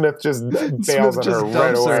 and Smith just bails on her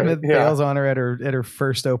right away. Smith bails on her at her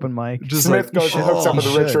first open mic. Smith goes and hooks up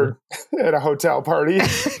with Richard at a hotel party.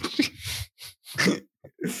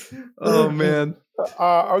 Oh man.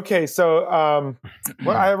 Okay, so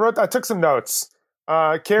I took some notes.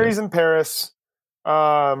 Carrie's in Paris,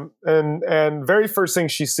 and very first thing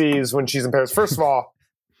she sees when she's in Paris. First of all,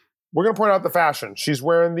 we're gonna point out the fashion. She's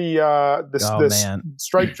wearing this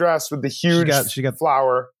striped dress with the huge she got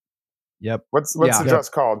flower. Yep. What's the dress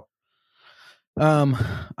called?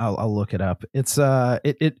 I'll look it up. It's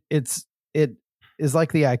it is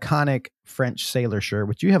like the iconic French sailor shirt,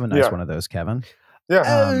 which you have a nice one of those, Kevin.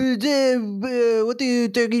 Yeah. What are you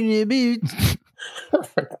talking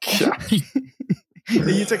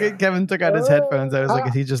about? Kevin took out his headphones. I was like,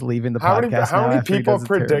 is he just leaving the podcast? How many people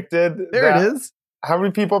predicted? There it is. How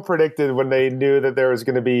many people predicted when they knew that there was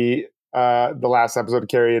going to be the last episode of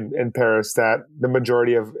Carrie in Paris that the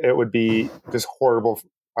majority of it would be just horrible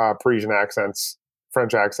Parisian accents,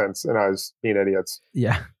 French accents, and us being idiots?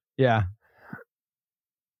 Yeah. Yeah.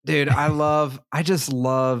 Dude, I just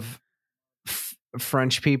love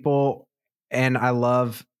French people, and I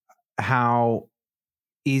love how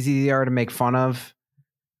easy they are to make fun of,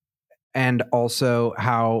 and also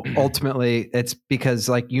how ultimately it's because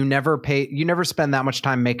like you never spend that much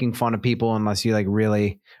time making fun of people unless you like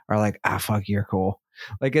really are like, fuck, you're cool.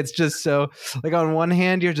 Like it's just so like on one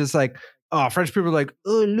hand you're just like, oh, French people are like,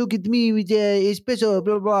 oh, look at me with espresso,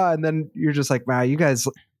 blah blah, and then you're just like, wow, you guys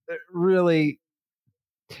really.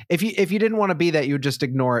 If you didn't want to be that, you would just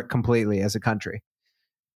ignore it completely as a country.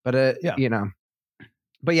 But you know,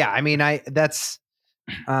 but yeah, I mean, I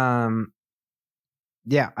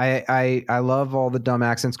love all the dumb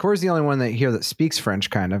accents. Corey's the only one that here that speaks French,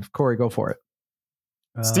 kind of. Corey, go for it.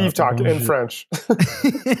 Steve talking in French.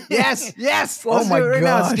 Yes. Let's do it right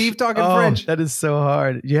now. Steve talking French. That is so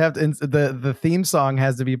hard. You have to the theme song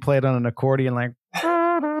has to be played on an accordion, like.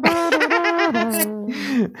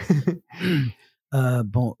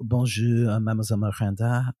 Bonjour, Mademoiselle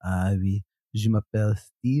Miranda. Oui, je m'appelle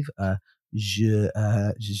Steve. Je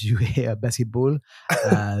jouais à basketball.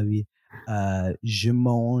 Oui, je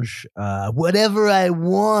mange whatever I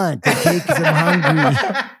want. Okay, because I'm hungry.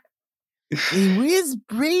 Et where's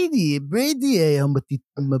Brady? Brady est mon petit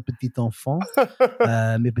enfant.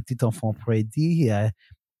 Mes petits enfants Brady.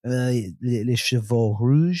 Les cheveux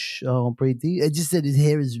rouges on Brady. I just said his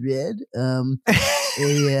hair is red. That's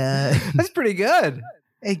pretty good.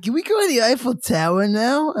 Hey, can we go to the Eiffel Tower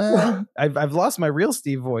now? I've lost my real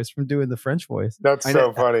Steve voice from doing the French voice. That's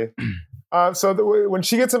so funny. When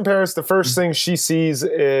she gets in Paris, the first thing she sees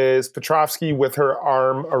is Petrovsky with her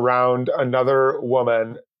arm around another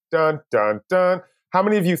woman. Dun, dun, dun. How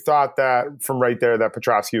many of you thought that from right there that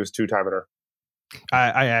Petrovsky was two-timing her?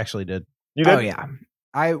 I actually did. You did? Oh, yeah.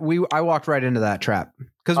 I walked right into that trap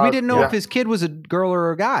because we didn't know if his kid was a girl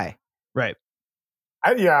or a guy. Right.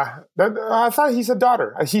 I thought he said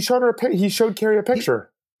daughter. He showed Carrie a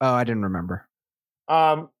picture. I didn't remember.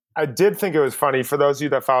 I did think it was funny. For those of you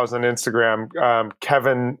that follow us on Instagram,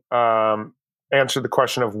 Kevin answered the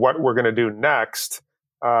question of what we're going to do next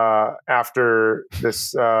after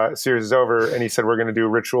this series is over. And he said, we're going to do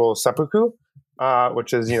ritual seppuku,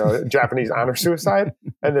 which is, Japanese honor suicide.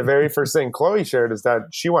 And the very first thing Chloe shared is that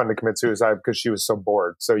she wanted to commit suicide because she was so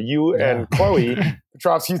bored. So you and Chloe,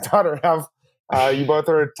 Petrovsky's daughter, have you both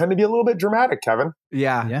tend to be a little bit dramatic, Kevin.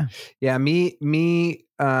 Yeah.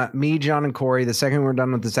 Me, John, and Corey. The second we're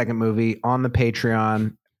done with the second movie on the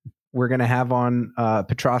Patreon, we're gonna have on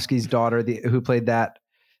Petrovsky's daughter, who played that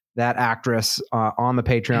actress on the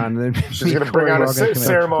Patreon. And then she's gonna bring out a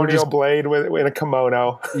ceremonial blade in a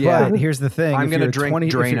kimono. Yeah. But here's the thing: I'm gonna drink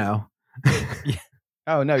Drano.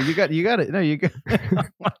 Oh no, you got it. No, you got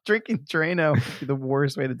drinking Drano would be the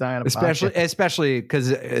worst way to die on a podcast. Especially because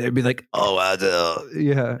it'd be like,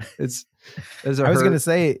 yeah. I was gonna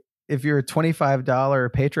say, if you're a $25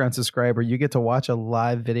 Patreon subscriber, you get to watch a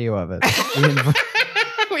live video of it.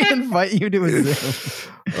 We invite you to a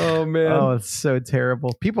Zoom. Oh man. Oh, it's so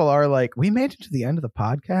terrible. People are like, we made it to the end of the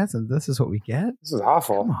podcast and this is what we get? This is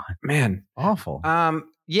awful. Come on. Man. Awful.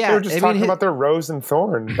 Yeah. They were just talking about their rose and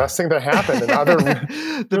thorn. Best thing that happened. And now they're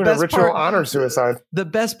doing a ritual honor suicide. The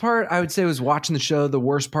best part, I would say, was watching the show. The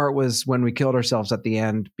worst part was when we killed ourselves at the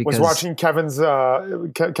end. Because was watching Kevin's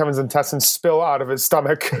intestines spill out of his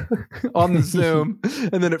stomach. On the Zoom.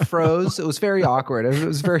 And then it froze. It was very awkward. It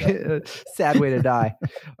was a very sad way to die.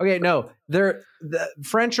 Okay, no. The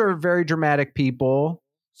French are very dramatic people.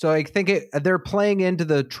 So I think they're playing into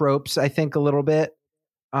the tropes, I think, a little bit.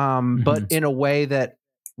 But in a way that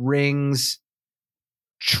rings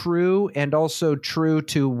true and also true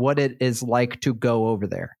to what it is like to go over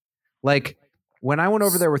there. Like when I went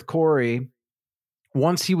over there with Corey,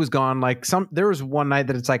 once he was gone, there was one night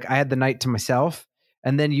that it's like I had the night to myself,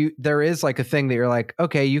 and then there is like a thing that you're like,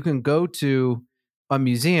 okay, you can go to a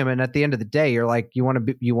museum, and at the end of the day, you're like, you want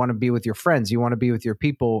to be with your friends, you want to be with your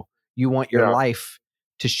people, you want your life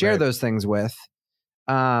to share those things with.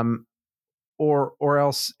 Or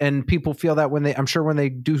else, and people feel that I'm sure when they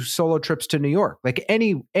do solo trips to New York, like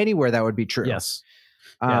anywhere that would be true. Yes.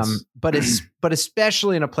 But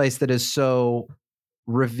especially in a place that is so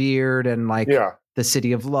revered and the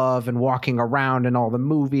city of love and walking around and all the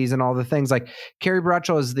movies and all the things. Like Carrie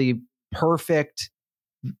Bradshaw is the perfect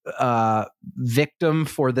victim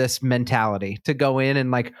for this mentality to go in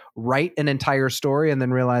and write an entire story and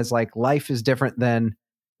then realize life is different than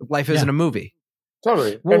life isn't a movie.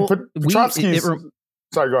 Totally. Well, and Petrovsky's...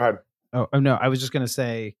 Sorry, go ahead. Oh, no. I was just going to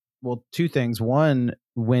say, well, two things. One,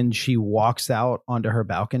 when she walks out onto her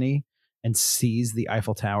balcony and sees the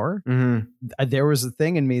Eiffel Tower, there was a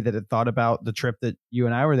thing in me that had thought about the trip that you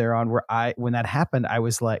and I were there on where when that happened, I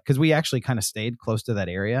was like, because we actually kind of stayed close to that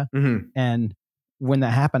area. And when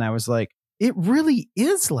that happened, I was like, it really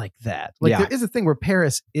is like that. There is a thing where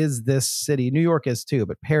Paris is this city. New York is too,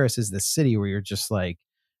 but Paris is this city where you're just like,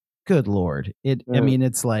 good Lord. I mean,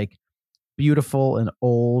 it's beautiful and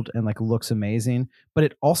old and looks amazing, but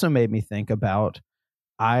it also made me think about,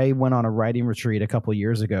 I went on a writing retreat a couple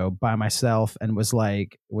years ago by myself and was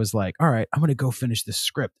like, all right, I'm going to go finish this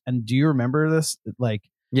script. And do you remember this?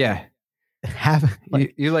 You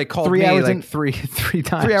called 3 hours in, three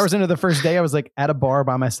times. 3 hours into the first day, I was at a bar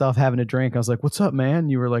by myself having a drink. I was like, what's up, man?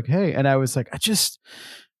 You were like, hey. And I was like,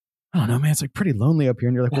 I don't know, man. It's pretty lonely up here.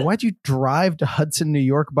 And you're like, well, why'd you drive to Hudson, New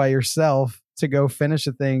York by yourself to go finish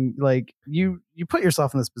a thing? You put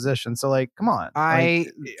yourself in this position. So come on.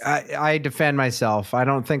 I defend myself. I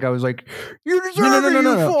don't think I was like, you deserve it,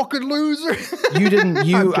 you fucking loser. You didn't.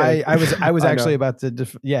 I was actually about to.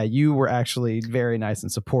 You were actually very nice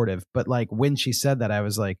and supportive. But when she said that, I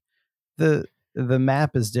was like, the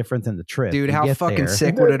map is different than the trip. Dude, how fucking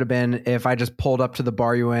sick would it have been if I just pulled up to the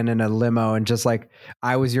bar you in a limo and just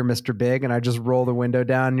I was your Mr. Big and I just roll the window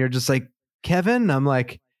down and you're just like, Kevin? I'm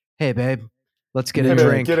like, hey, babe, let's get a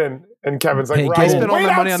drink. Get in. And Kevin's like, I spent all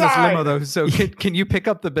my money on this limo though, so can you pick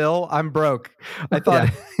up the bill? I'm broke. I thought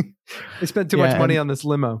I spent too much money on this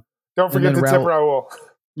limo. Don't forget to tip Raul.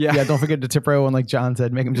 Yeah, don't forget to tip Raul. And like John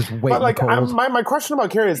said, make him just wait. But my question about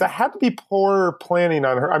Carrie is that had to be poor planning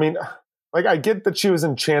on her. I mean, I get that she was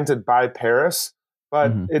enchanted by Paris,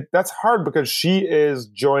 but that's hard because she is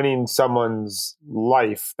joining someone's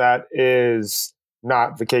life that is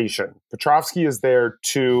not vacation. Petrovsky is there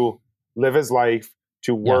to live his life,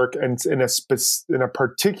 to work, and in a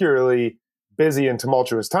particularly busy and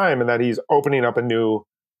tumultuous time, and that he's opening up a new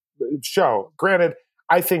show. Granted,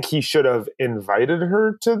 I think he should have invited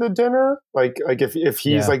her to the dinner. Like if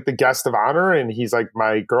he's like the guest of honor and he's like,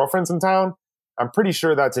 my girlfriend's in town, I'm pretty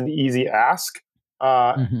sure that's an easy ask.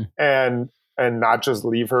 And not just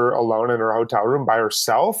leave her alone in her hotel room by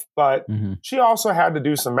herself. But she also had to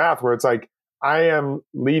do some math where it's like, I am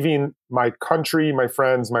leaving my country, my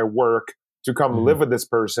friends, my work to come live with this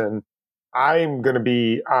person. I'm going to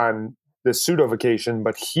be on this pseudo vacation,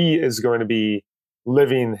 but he is going to be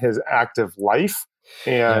living his active life.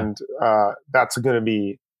 And that's going to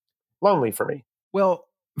be lonely for me. Well,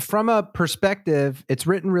 from a perspective, it's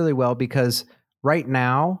written really well because right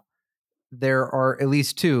now there are at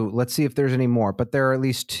least two. Let's see if there's any more, but there are at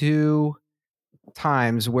least two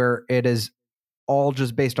times where it is all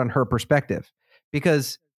just based on her perspective,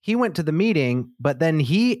 because he went to the meeting, but then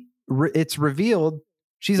it's revealed.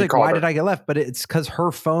 She's like, why did I get left? But it's because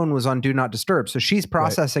her phone was on Do Not Disturb. So she's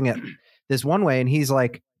processing it this one way. And he's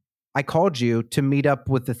like, I called you to meet up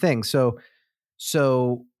with the thing. So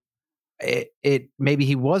it maybe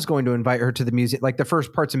he was going to invite her to the music, like the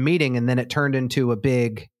first part's a meeting, and then it turned into a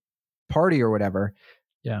big party or whatever.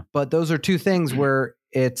 Yeah. But those are two things where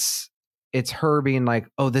it's her being like,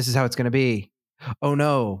 oh, this is how it's going to be. Oh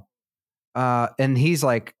no. And he's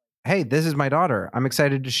like, hey, this is my daughter. I'm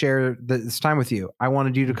excited to share this time with you. I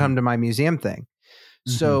wanted you to come to my museum thing.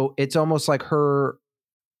 So it's almost like her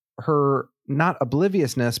not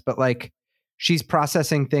obliviousness, but like she's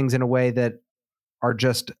processing things in a way that are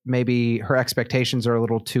just maybe her expectations are a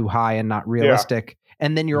little too high and not realistic.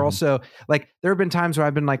 And then you're also like, there have been times where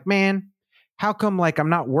I've been like, man, how come like I'm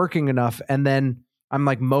not working enough? And then I'm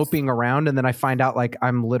like moping around. And then I find out like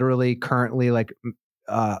I'm literally currently like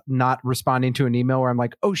not responding to an email where I'm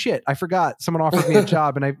like, oh shit, I forgot someone offered me a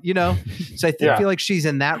job. And so I feel like she's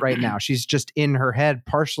in that right now. She's just in her head,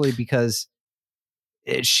 partially because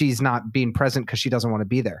she's not being present because she doesn't want to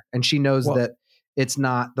be there. And she knows that it's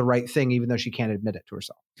not the right thing, even though she can't admit it to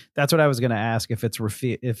herself. That's what I was going to ask, if it's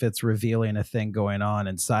revealing a thing going on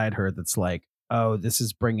inside her that's like, oh, this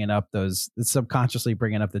is it's subconsciously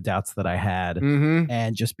bringing up the doubts that I had,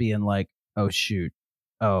 and just being like, oh shoot,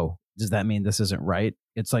 oh, does that mean this isn't right?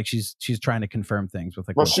 It's like she's trying to confirm things with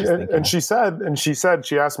like. Well, she said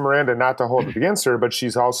she asked Miranda not to hold it against her, but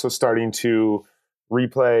she's also starting to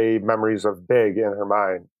replay memories of Big in her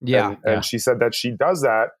mind. And she said that she does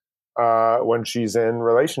that when she's in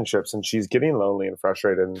relationships and she's getting lonely and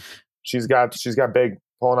frustrated, and she's got Big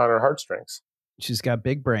pulling on her heartstrings. She's got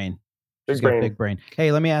big brain. Big brain.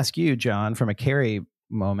 Hey, let me ask you, John, from a Carrie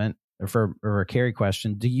moment or a Carrie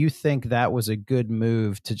question. Do you think that was a good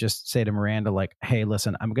move to just say to Miranda, like, hey,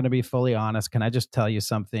 listen, I'm going to be fully honest. Can I just tell you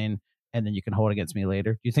something? And then you can hold it against me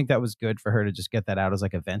later. Do you think that was good for her to just get that out as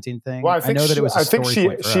like a venting thing? Well, I know that it was. I think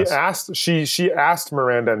she asked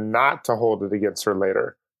Miranda not to hold it against her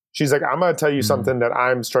later. She's like, I'm going to tell you something that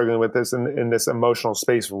I'm struggling with this in this emotional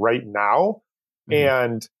space right now,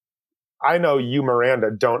 and I know you,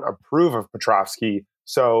 Miranda, don't approve of Petrovsky.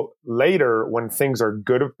 So later, when things are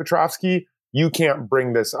good with Petrovsky, you can't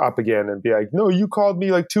bring this up again and be like, no, you called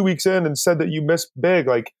me like 2 weeks in and said that you missed Big.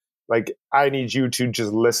 Like I need you to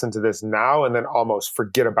just listen to this now and then almost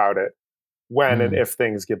forget about it when and if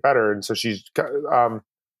things get better. And so she's,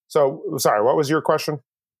 so sorry, what was your question?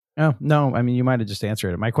 Oh, no, I mean, you might have just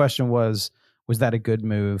answered it. My question was that a good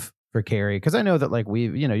move for Carrie? Because I know that like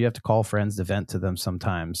you have to call friends to vent to them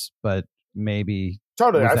sometimes, but maybe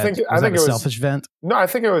totally. I think it was selfish vent. No, I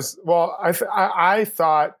think it was. Well, I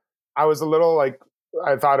thought I was a little like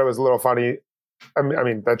I thought it was a little funny. I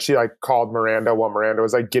mean that she like called Miranda while Miranda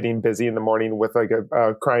was like getting busy in the morning with like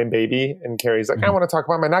a crying baby, and Carrie's like, I want to talk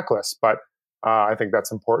about my necklace, but I think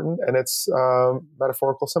that's important, and it's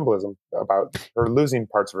metaphorical symbolism about her losing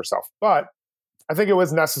parts of herself. But I think it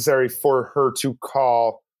was necessary for her to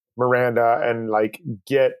call Miranda and like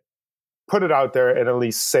put it out there and at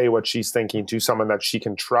least say what she's thinking to someone that she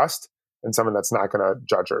can trust and someone that's not going to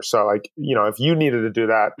judge her. So like, if you needed to do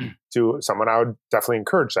that to someone, I would definitely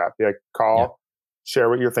encourage that. Be like, call, share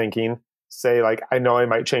what you're thinking, say like, I know I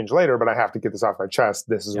might change later, but I have to get this off my chest.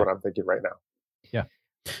 This is what I'm thinking right now.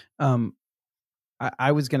 Yeah.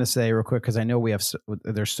 I was going to say real quick, because I know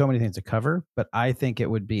there's so many things to cover, but I think it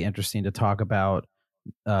would be interesting to talk about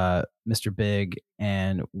Mr. Big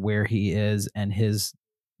and where he is and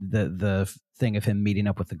the thing of him meeting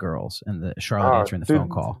up with the girls and the Charlotte answering the phone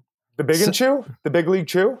call. The Big and Chew? The Big League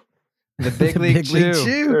Chew? The Big League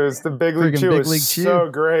Chew. It was the Big League Chew. It was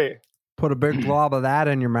so great. Put a big glob of that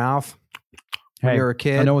in your mouth when you're a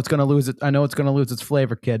kid. I know it's going to lose its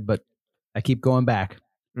flavor, kid, but I keep going back.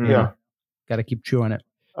 Yeah. Got to keep chewing it.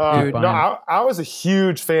 I was a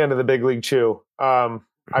huge fan of the Big League Chew. I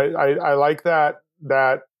like that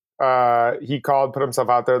he called, put himself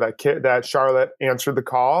out there, that Charlotte answered the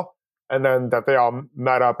call, and then that they all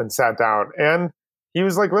met up and sat down. And he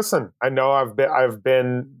was like, listen, I know I've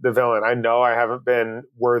been the villain. I know I haven't been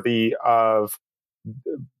worthy of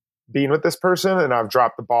being with this person, and I've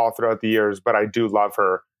dropped the ball throughout the years, but I do love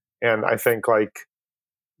her. And I think like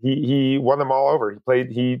he won them all over.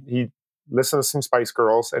 He listened to some Spice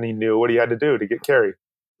Girls, and he knew what he had to do to get Carrie.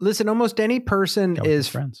 Listen, almost any person is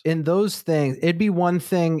friends in those things. It'd be one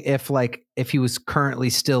thing if he was currently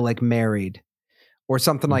still like married or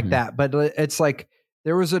something like that. But it's like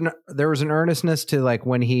there was an earnestness to like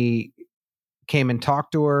when he came and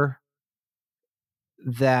talked to her,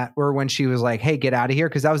 or when she was like, "Hey, get out of here,"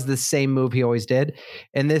 because that was the same move he always did.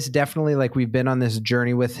 And this definitely, like, we've been on this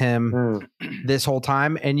journey with him this whole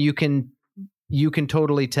time, and you can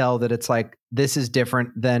totally tell that it's like, this is different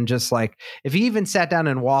than just like, if he even sat down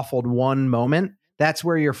and waffled one moment, that's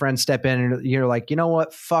where your friends step in and you're like, you know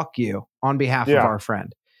what? Fuck you on behalf of our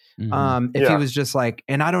friend. If he was just like,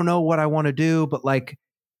 and I don't know what I want to do, but like,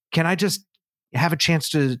 can I just have a chance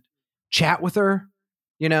to chat with her,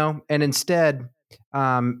 you know? And instead,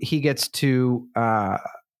 he gets to,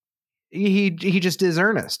 he just is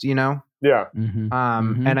earnest, you know? Yeah.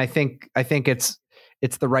 And I think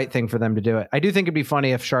it's the right thing for them to do it. I do think it'd be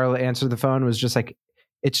funny if Charlotte answered the phone, was just like,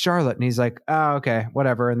 it's Charlotte. And he's like, oh, okay,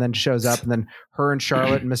 whatever. And then shows up, and then her and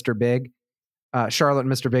Charlotte and Mr. Big, Charlotte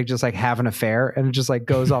and Mr. Big just like have an affair, and it just like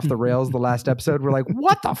goes off the rails. The last episode, we're like,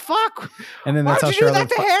 what the fuck? And then that's Why'd how you do Charlotte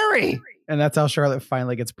that to Harry? And that's how Charlotte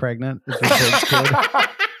finally gets pregnant. It's her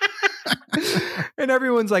kid. And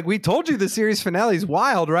everyone's like, we told you the series finale is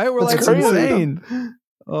wild, right? We're That's like, crazy. insane.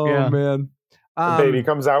 Oh, Yeah. man. The baby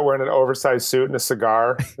comes out wearing an oversized suit and a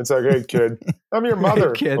cigar. It's like, hey, kid, I'm your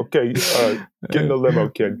mother. Hey, kid. Okay, get in the limo,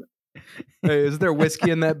 kid. Hey, is there whiskey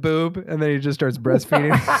in that boob? And then he just starts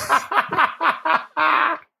breastfeeding.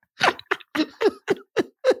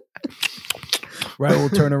 Right, we'll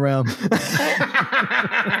turn around.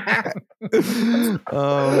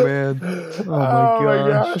 Oh, man. Oh my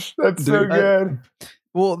gosh, that's so good.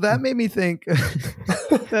 Well, that made me think.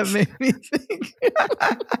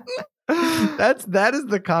 That is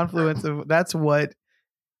the confluence of, that's what,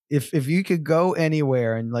 if you could go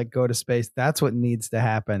anywhere and like go to space, that's what needs to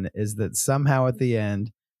happen, is that somehow at the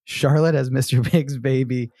end, Charlotte has Mr. Big's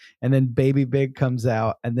baby, and then Baby Big comes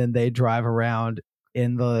out, and then they drive around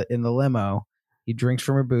in the limo. He drinks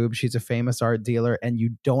from her boob. She's a famous art dealer, and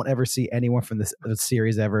you don't ever see anyone from this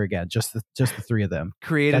series ever again. Just the three of them.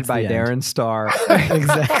 Created That's by the end. Darren Star.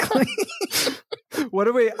 Exactly. What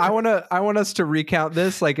do we? I want us to recount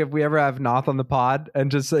this. Like if we ever have Noth on the pod, and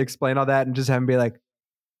just explain all that, and just have him be like,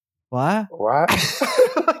 "What? What?"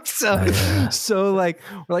 So like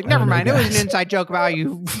we're like, never mind. It was an inside joke about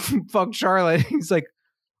you fucked Charlotte. He's like,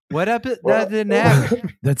 what up? That didn't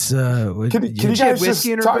happen. That's Can you had guys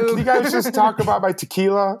whiskey in her talk? boob? Can you guys just talk about my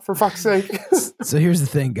tequila for fuck's sake? So here's the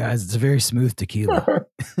thing, guys. It's a very smooth tequila.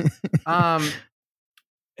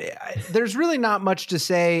 There's really not much to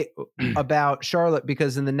say about Charlotte,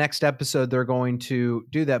 because in the next episode they're going to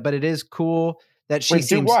do that. But it is cool that she Wait,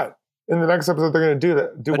 seems do what? In the next episode, they're going to do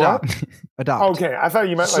that. Do adopt. what? Adopt. Okay, I thought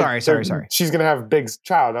you meant like Sorry. she's going to have Big's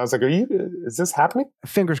child. And I was like, is this happening?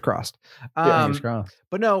 Fingers crossed. Fingers crossed.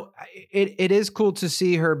 But no, it is cool to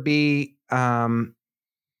see her be. Well,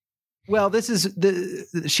 this is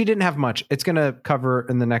she didn't have much. It's going to cover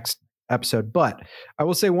in the next episode, but I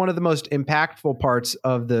will say one of the most impactful parts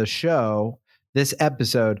of the show, this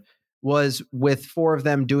episode, was with four of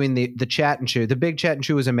them doing the chat and chew. The big chat and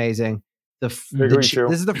chew was amazing. This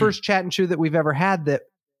is the first chat and chew that we've ever had that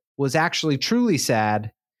was actually truly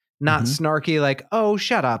sad, not snarky, like, oh,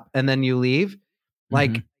 shut up, and then you leave.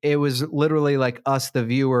 Like it was literally like us, the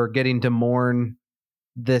viewer, getting to mourn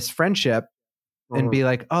this friendship and be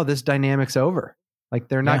like, oh, this dynamic's over. Like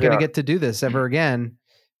they're not going to get to do this ever again.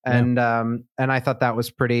 And I thought that was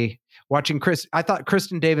pretty. Watching Chris, I thought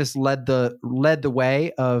Kristen Davis led the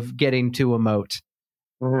way of getting to emote.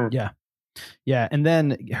 Yeah, and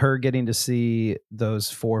then her getting to see those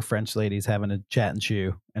four French ladies having a chat and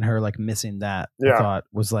chew, and her like missing that, I thought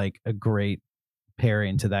was like a great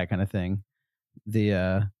pairing to that kind of thing.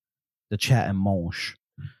 The chat and mange.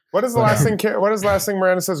 What is the last thing? What is the last thing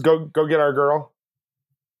Miranda says? Go get our girl.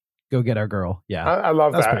 Go get our girl. Yeah, I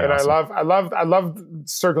love That's that, and awesome. I love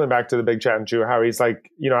circling back to the big chat and chew. How he's like,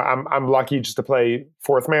 I'm lucky just to play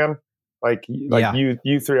fourth man. Like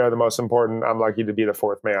you three are the most important. I'm lucky to be the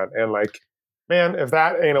fourth man. And like, man, if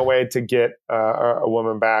that ain't a way to get a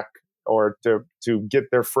woman back, or to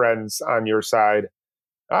get their friends on your side,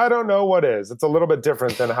 I don't know what is. It's a little bit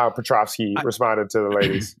different than how Petrovsky responded to the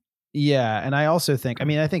ladies. Yeah, and I also think,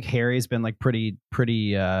 I think Harry's been like pretty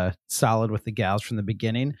solid with the gals from the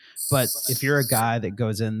beginning. But if you're a guy that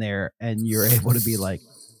goes in there and you're able to be like,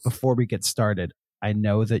 before we get started, I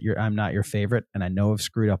know that I'm not your favorite, and I know I've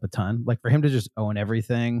screwed up a ton. Like for him to just own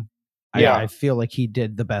everything, Yeah. I feel like he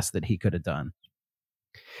did the best that he could have done.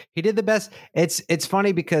 He did the best. It's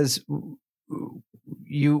funny because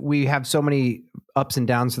we have so many ups and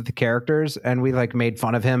downs with the characters, and we like made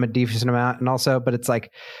fun of him a decent amount, and also, but it's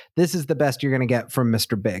like, this is the best you're gonna get from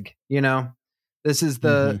Mr. Big. You know, this is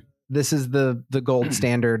the gold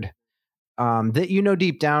standard. That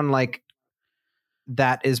deep down, like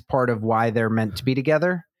that is part of why they're meant to be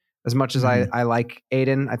together. As much as I like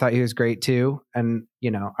Aiden, I thought he was great too. And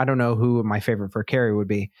I don't know who my favorite for Carrie would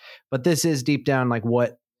be, but this is deep down like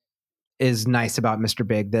what is nice about Mr.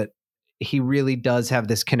 Big, that he really does have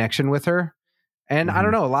this connection with her. And I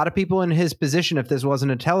don't know, a lot of people in his position, if this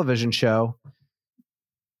wasn't a television show,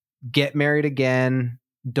 get married again.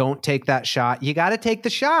 Don't take that shot. You got to take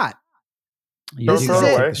the shot. Don't throw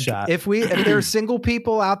it away. The shot. If there are single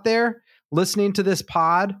people out there listening to this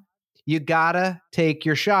pod, you gotta take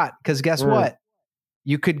your shot, because guess what?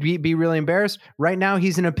 You could be really embarrassed. Right now,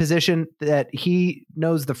 he's in a position that he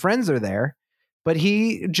knows the friends are there, but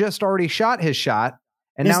he just already shot his shot,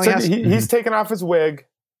 and he's taken off his wig,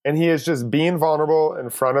 and he is just being vulnerable in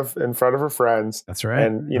front of her friends. That's right.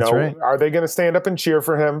 And are they going to stand up and cheer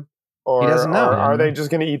for him, or he doesn't know. Or are they just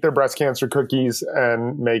going to eat their breast cancer cookies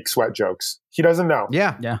and make sweat jokes? He doesn't know.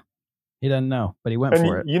 Yeah. He doesn't know, but he went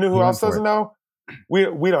for it. You know who else doesn't know? We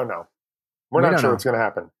don't know. We're not sure what's going to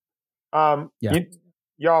happen.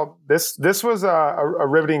 Y'all, this was a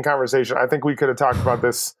riveting conversation. I think we could have talked about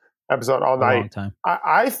this episode all night. A long time.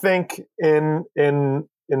 I think in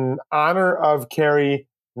honor of Carrie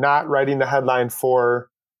not writing the headline for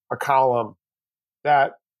a column,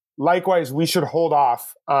 that likewise we should hold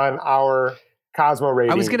off on our Cosmo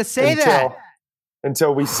rating. I was going to say that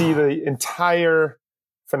until we see the entire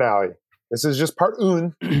finale. This is just part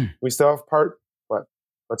un. We still have part what?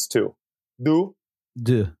 What's two?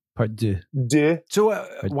 Part deux. So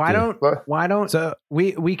why don't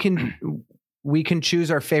we can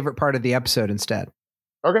choose our favorite part of the episode instead?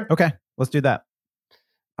 Okay, let's do that.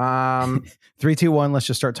 3, 2, 1. Let's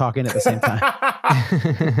just start talking at the same time.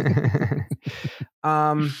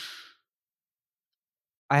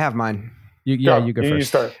 I have mine. You go first. You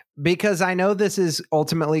start. Because I know this is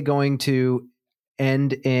ultimately going to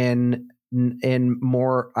end in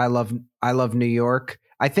more I love New York.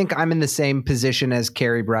 I think I'm in the same position as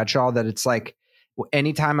Carrie Bradshaw, that it's like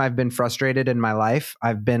anytime I've been frustrated in my life,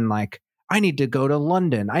 I've been like, I need to go to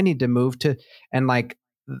London. I need to move to, and like,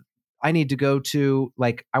 I need to go to,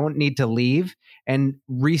 like, I won't need to leave. And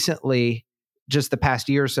recently, just the past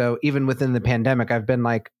year or so, even within the pandemic, I've been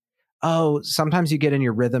like, oh, sometimes you get in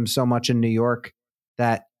your rhythm so much in New York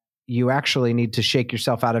that you actually need to shake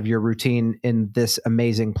yourself out of your routine in this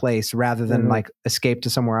amazing place rather than like escape to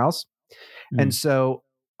somewhere else. And so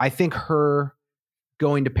I think her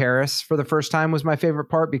going to Paris for the first time was my favorite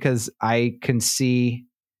part, because I can see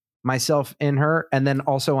myself in her. And then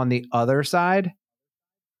also on the other side,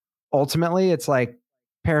 ultimately, it's like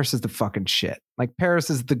Paris is the fucking shit. Like Paris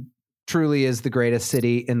truly is the greatest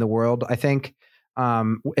city in the world, I think,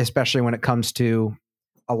 especially when it comes to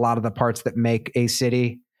a lot of the parts that make a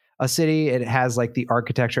city. It has like the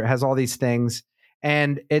architecture, it has all these things.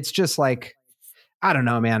 And it's just like, I don't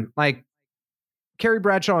know, man, like Carrie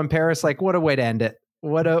Bradshaw in Paris, like what a way to end it.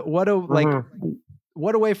 What a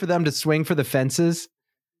way for them to swing for the fences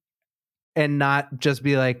and not just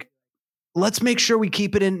be like, let's make sure we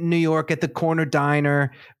keep it in New York at the corner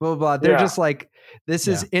diner, blah, blah, blah. They're just like, this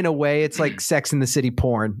is in a way, it's like Sex in the City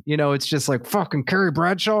porn. It's just like fucking Carrie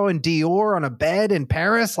Bradshaw and Dior on a bed in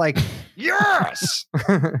Paris. Like, yes.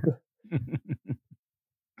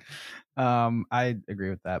 I agree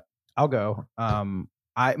with that. I'll go.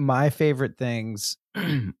 My favorite things,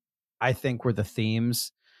 I think, were the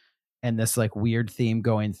themes and this like weird theme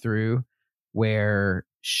going through where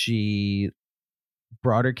she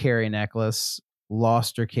brought her Carrie necklace,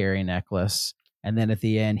 lost her Carrie necklace, and then at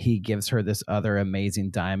the end he gives her this other amazing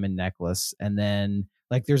diamond necklace. And then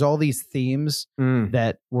like there's all these themes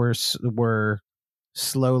that were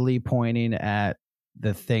slowly pointing at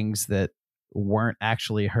the things that weren't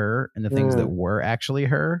actually her and the things that were actually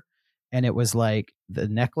her. And it was like the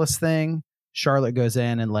necklace thing, Charlotte goes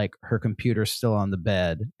in and like her computer's still on the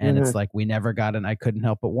bed, and it's like, we never got an I couldn't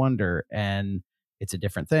help but wonder, and it's a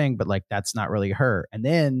different thing, but like that's not really her. And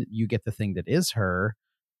then you get the thing that is her,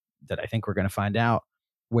 that I think we're going to find out,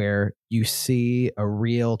 where you see a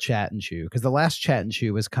real Chat and Chew, because the last Chat and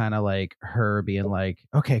Chew was kind of like her being like,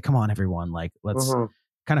 okay, come on everyone, like let's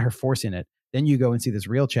kind of her forcing it. Then you go and see this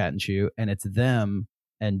real chat and chew, and it's them,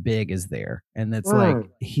 and Big is there, and it's like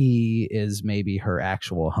he is maybe her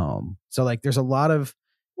actual home. So like, there's a lot of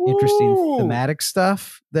interesting thematic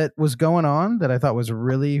stuff that was going on that I thought was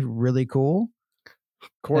really, really cool.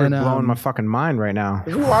 Corey blowing my fucking mind right now.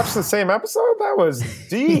 Did you watch the same episode? That was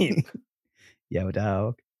deep. Yo,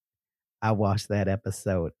 dog. I watched that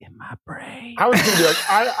episode in my brain. I was gonna be like,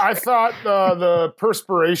 I thought the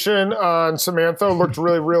perspiration on Samantha looked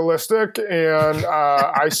really realistic, and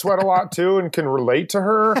I sweat a lot too, and can relate to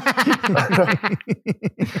her.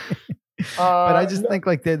 But I just think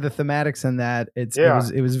like the thematics in that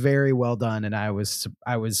it was very well done, and I was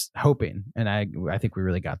hoping, and I think we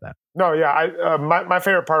really got that. No, yeah, my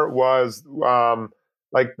favorite part was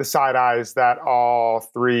like the side eyes that all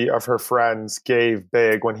three of her friends gave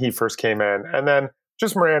Big when he first came in, and then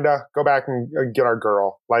just Miranda, go back and get our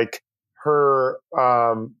girl. Like her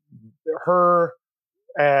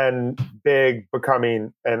and Big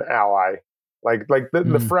becoming an ally. Like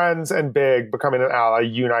the friends and Big becoming an ally,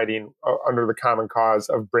 uniting under the common cause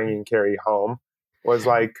of bringing Carrie home was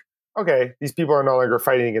like, okay, these people are no longer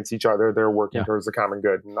fighting against each other. They're working towards the common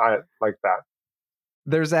good. And I like that.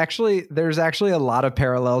 There's actually a lot of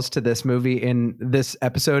parallels to this movie in this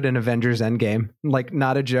episode in Avengers Endgame. Like,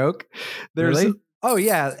 not a joke. Really? Oh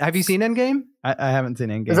yeah. Have you seen Endgame? I haven't seen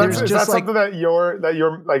Endgame. Is that something that you're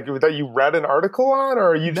like that you read an article on,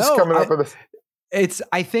 or are you just coming up with this?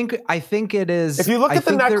 I think it is. If you look at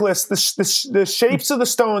the necklace, the shapes of the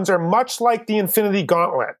stones are much like the Infinity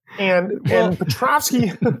Gauntlet, and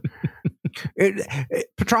Petrovsky.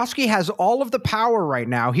 Petrovsky has all of the power right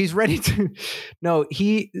now. He's ready to. No,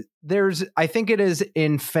 I think it is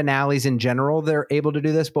in finales in general they're able to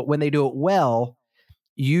do this, but when they do it well,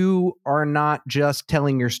 you are not just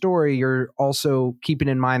telling your story. You're also keeping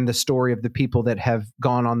in mind the story of the people that have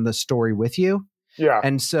gone on the story with you. Yeah,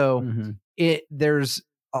 and so. There's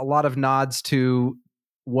a lot of nods to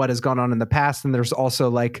what has gone on in the past, and there's also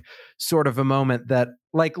like sort of a moment that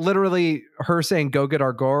like literally her saying "go get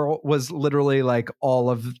our girl" was literally like all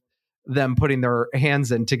of them putting their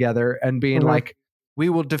hands in together and being like, we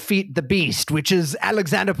will defeat the beast, which is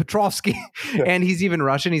Alexander Petrovsky. And he's even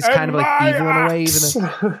Russian. He's kind of like evil in a way.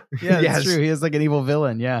 Yeah, that's true. He is like an evil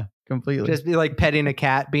villain. Yeah, completely. Just be like petting a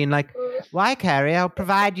cat, being like, why, Carrie? I'll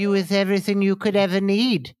provide you with everything you could ever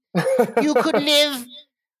need. You could live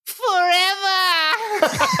forever.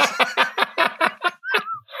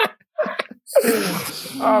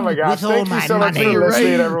 Oh my gosh. Thank you so much for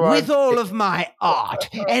listening, everyone. With all of my art.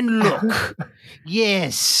 And look,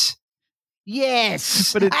 yes,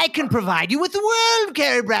 but I can provide you with the world,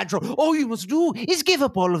 Carrie Bradshaw. All you must do is give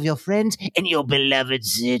up all of your friends and your beloved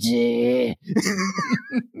city.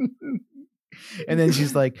 And then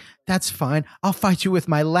she's like, that's fine. I'll fight you with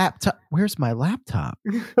my laptop. Where's my laptop?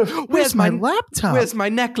 Where's my laptop? Where's my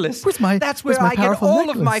necklace? That's where I get all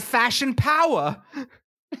of my fashion power.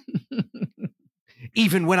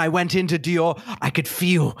 Even when I went into Dior, I could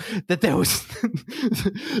feel that there was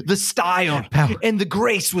the style and the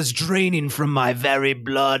grace was draining from my very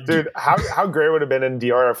blood. Dude, how great would it have been in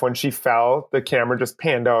Dior if when she fell, the camera just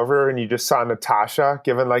panned over and you just saw Natasha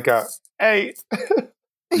giving like a, hey.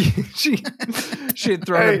 she had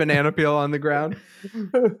thrown a banana peel on the ground.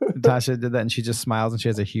 Natasha did that, and she just smiles, and she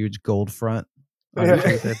has a huge gold front on her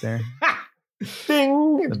face right there.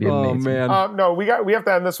 Ding! That'd be amazing. Man, no, we have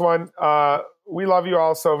to end this one. We love you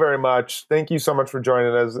all so very much. Thank you so much for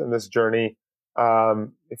joining us in this journey.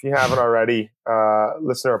 If you haven't already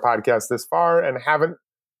listened to our podcast this far and haven't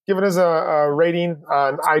given us a rating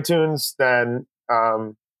on iTunes, then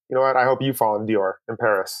you know what? I hope you fall in Dior in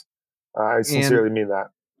Paris. I sincerely mean that.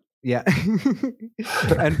 Yeah.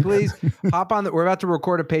 And please hop on we're about to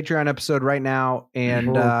record a Patreon episode right now,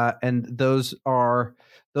 and those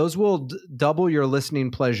will double your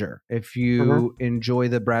listening pleasure if you enjoy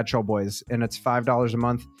the Bradshaw Boys, and it's $5 a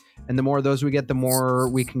month. And the more of those we get, the more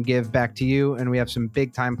we can give back to you. And we have some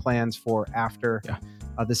big time plans for after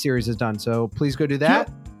the series is done. So please go do that.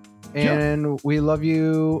 And we love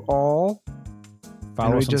you all.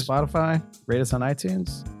 Follow us on Spotify. Rate us on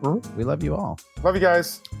iTunes. We love you all. Love you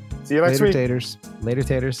guys. See you next week. Later,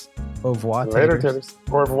 taters. Au revoir, taters. Later, taters.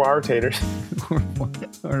 Au revoir, taters.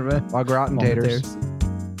 Au revoir, gratin taters.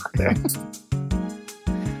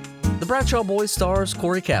 The Bradshaw Boys stars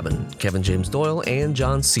Corey Cabin, Kevin James Doyle, and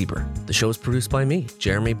John Sieber. The show is produced by me,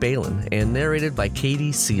 Jeremy Balin, and narrated by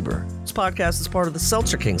Katie Sieber. This podcast is part of the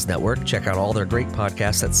Seltzer Kings Network. Check out all their great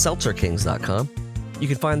podcasts at seltzerkings.com. You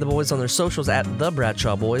can find the boys on their socials at The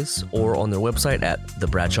Bradshaw Boys or on their website at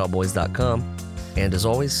thebradshawboys.com. And as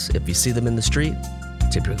always, if you see them in the street,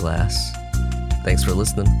 tip your glass. Thanks for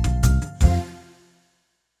listening.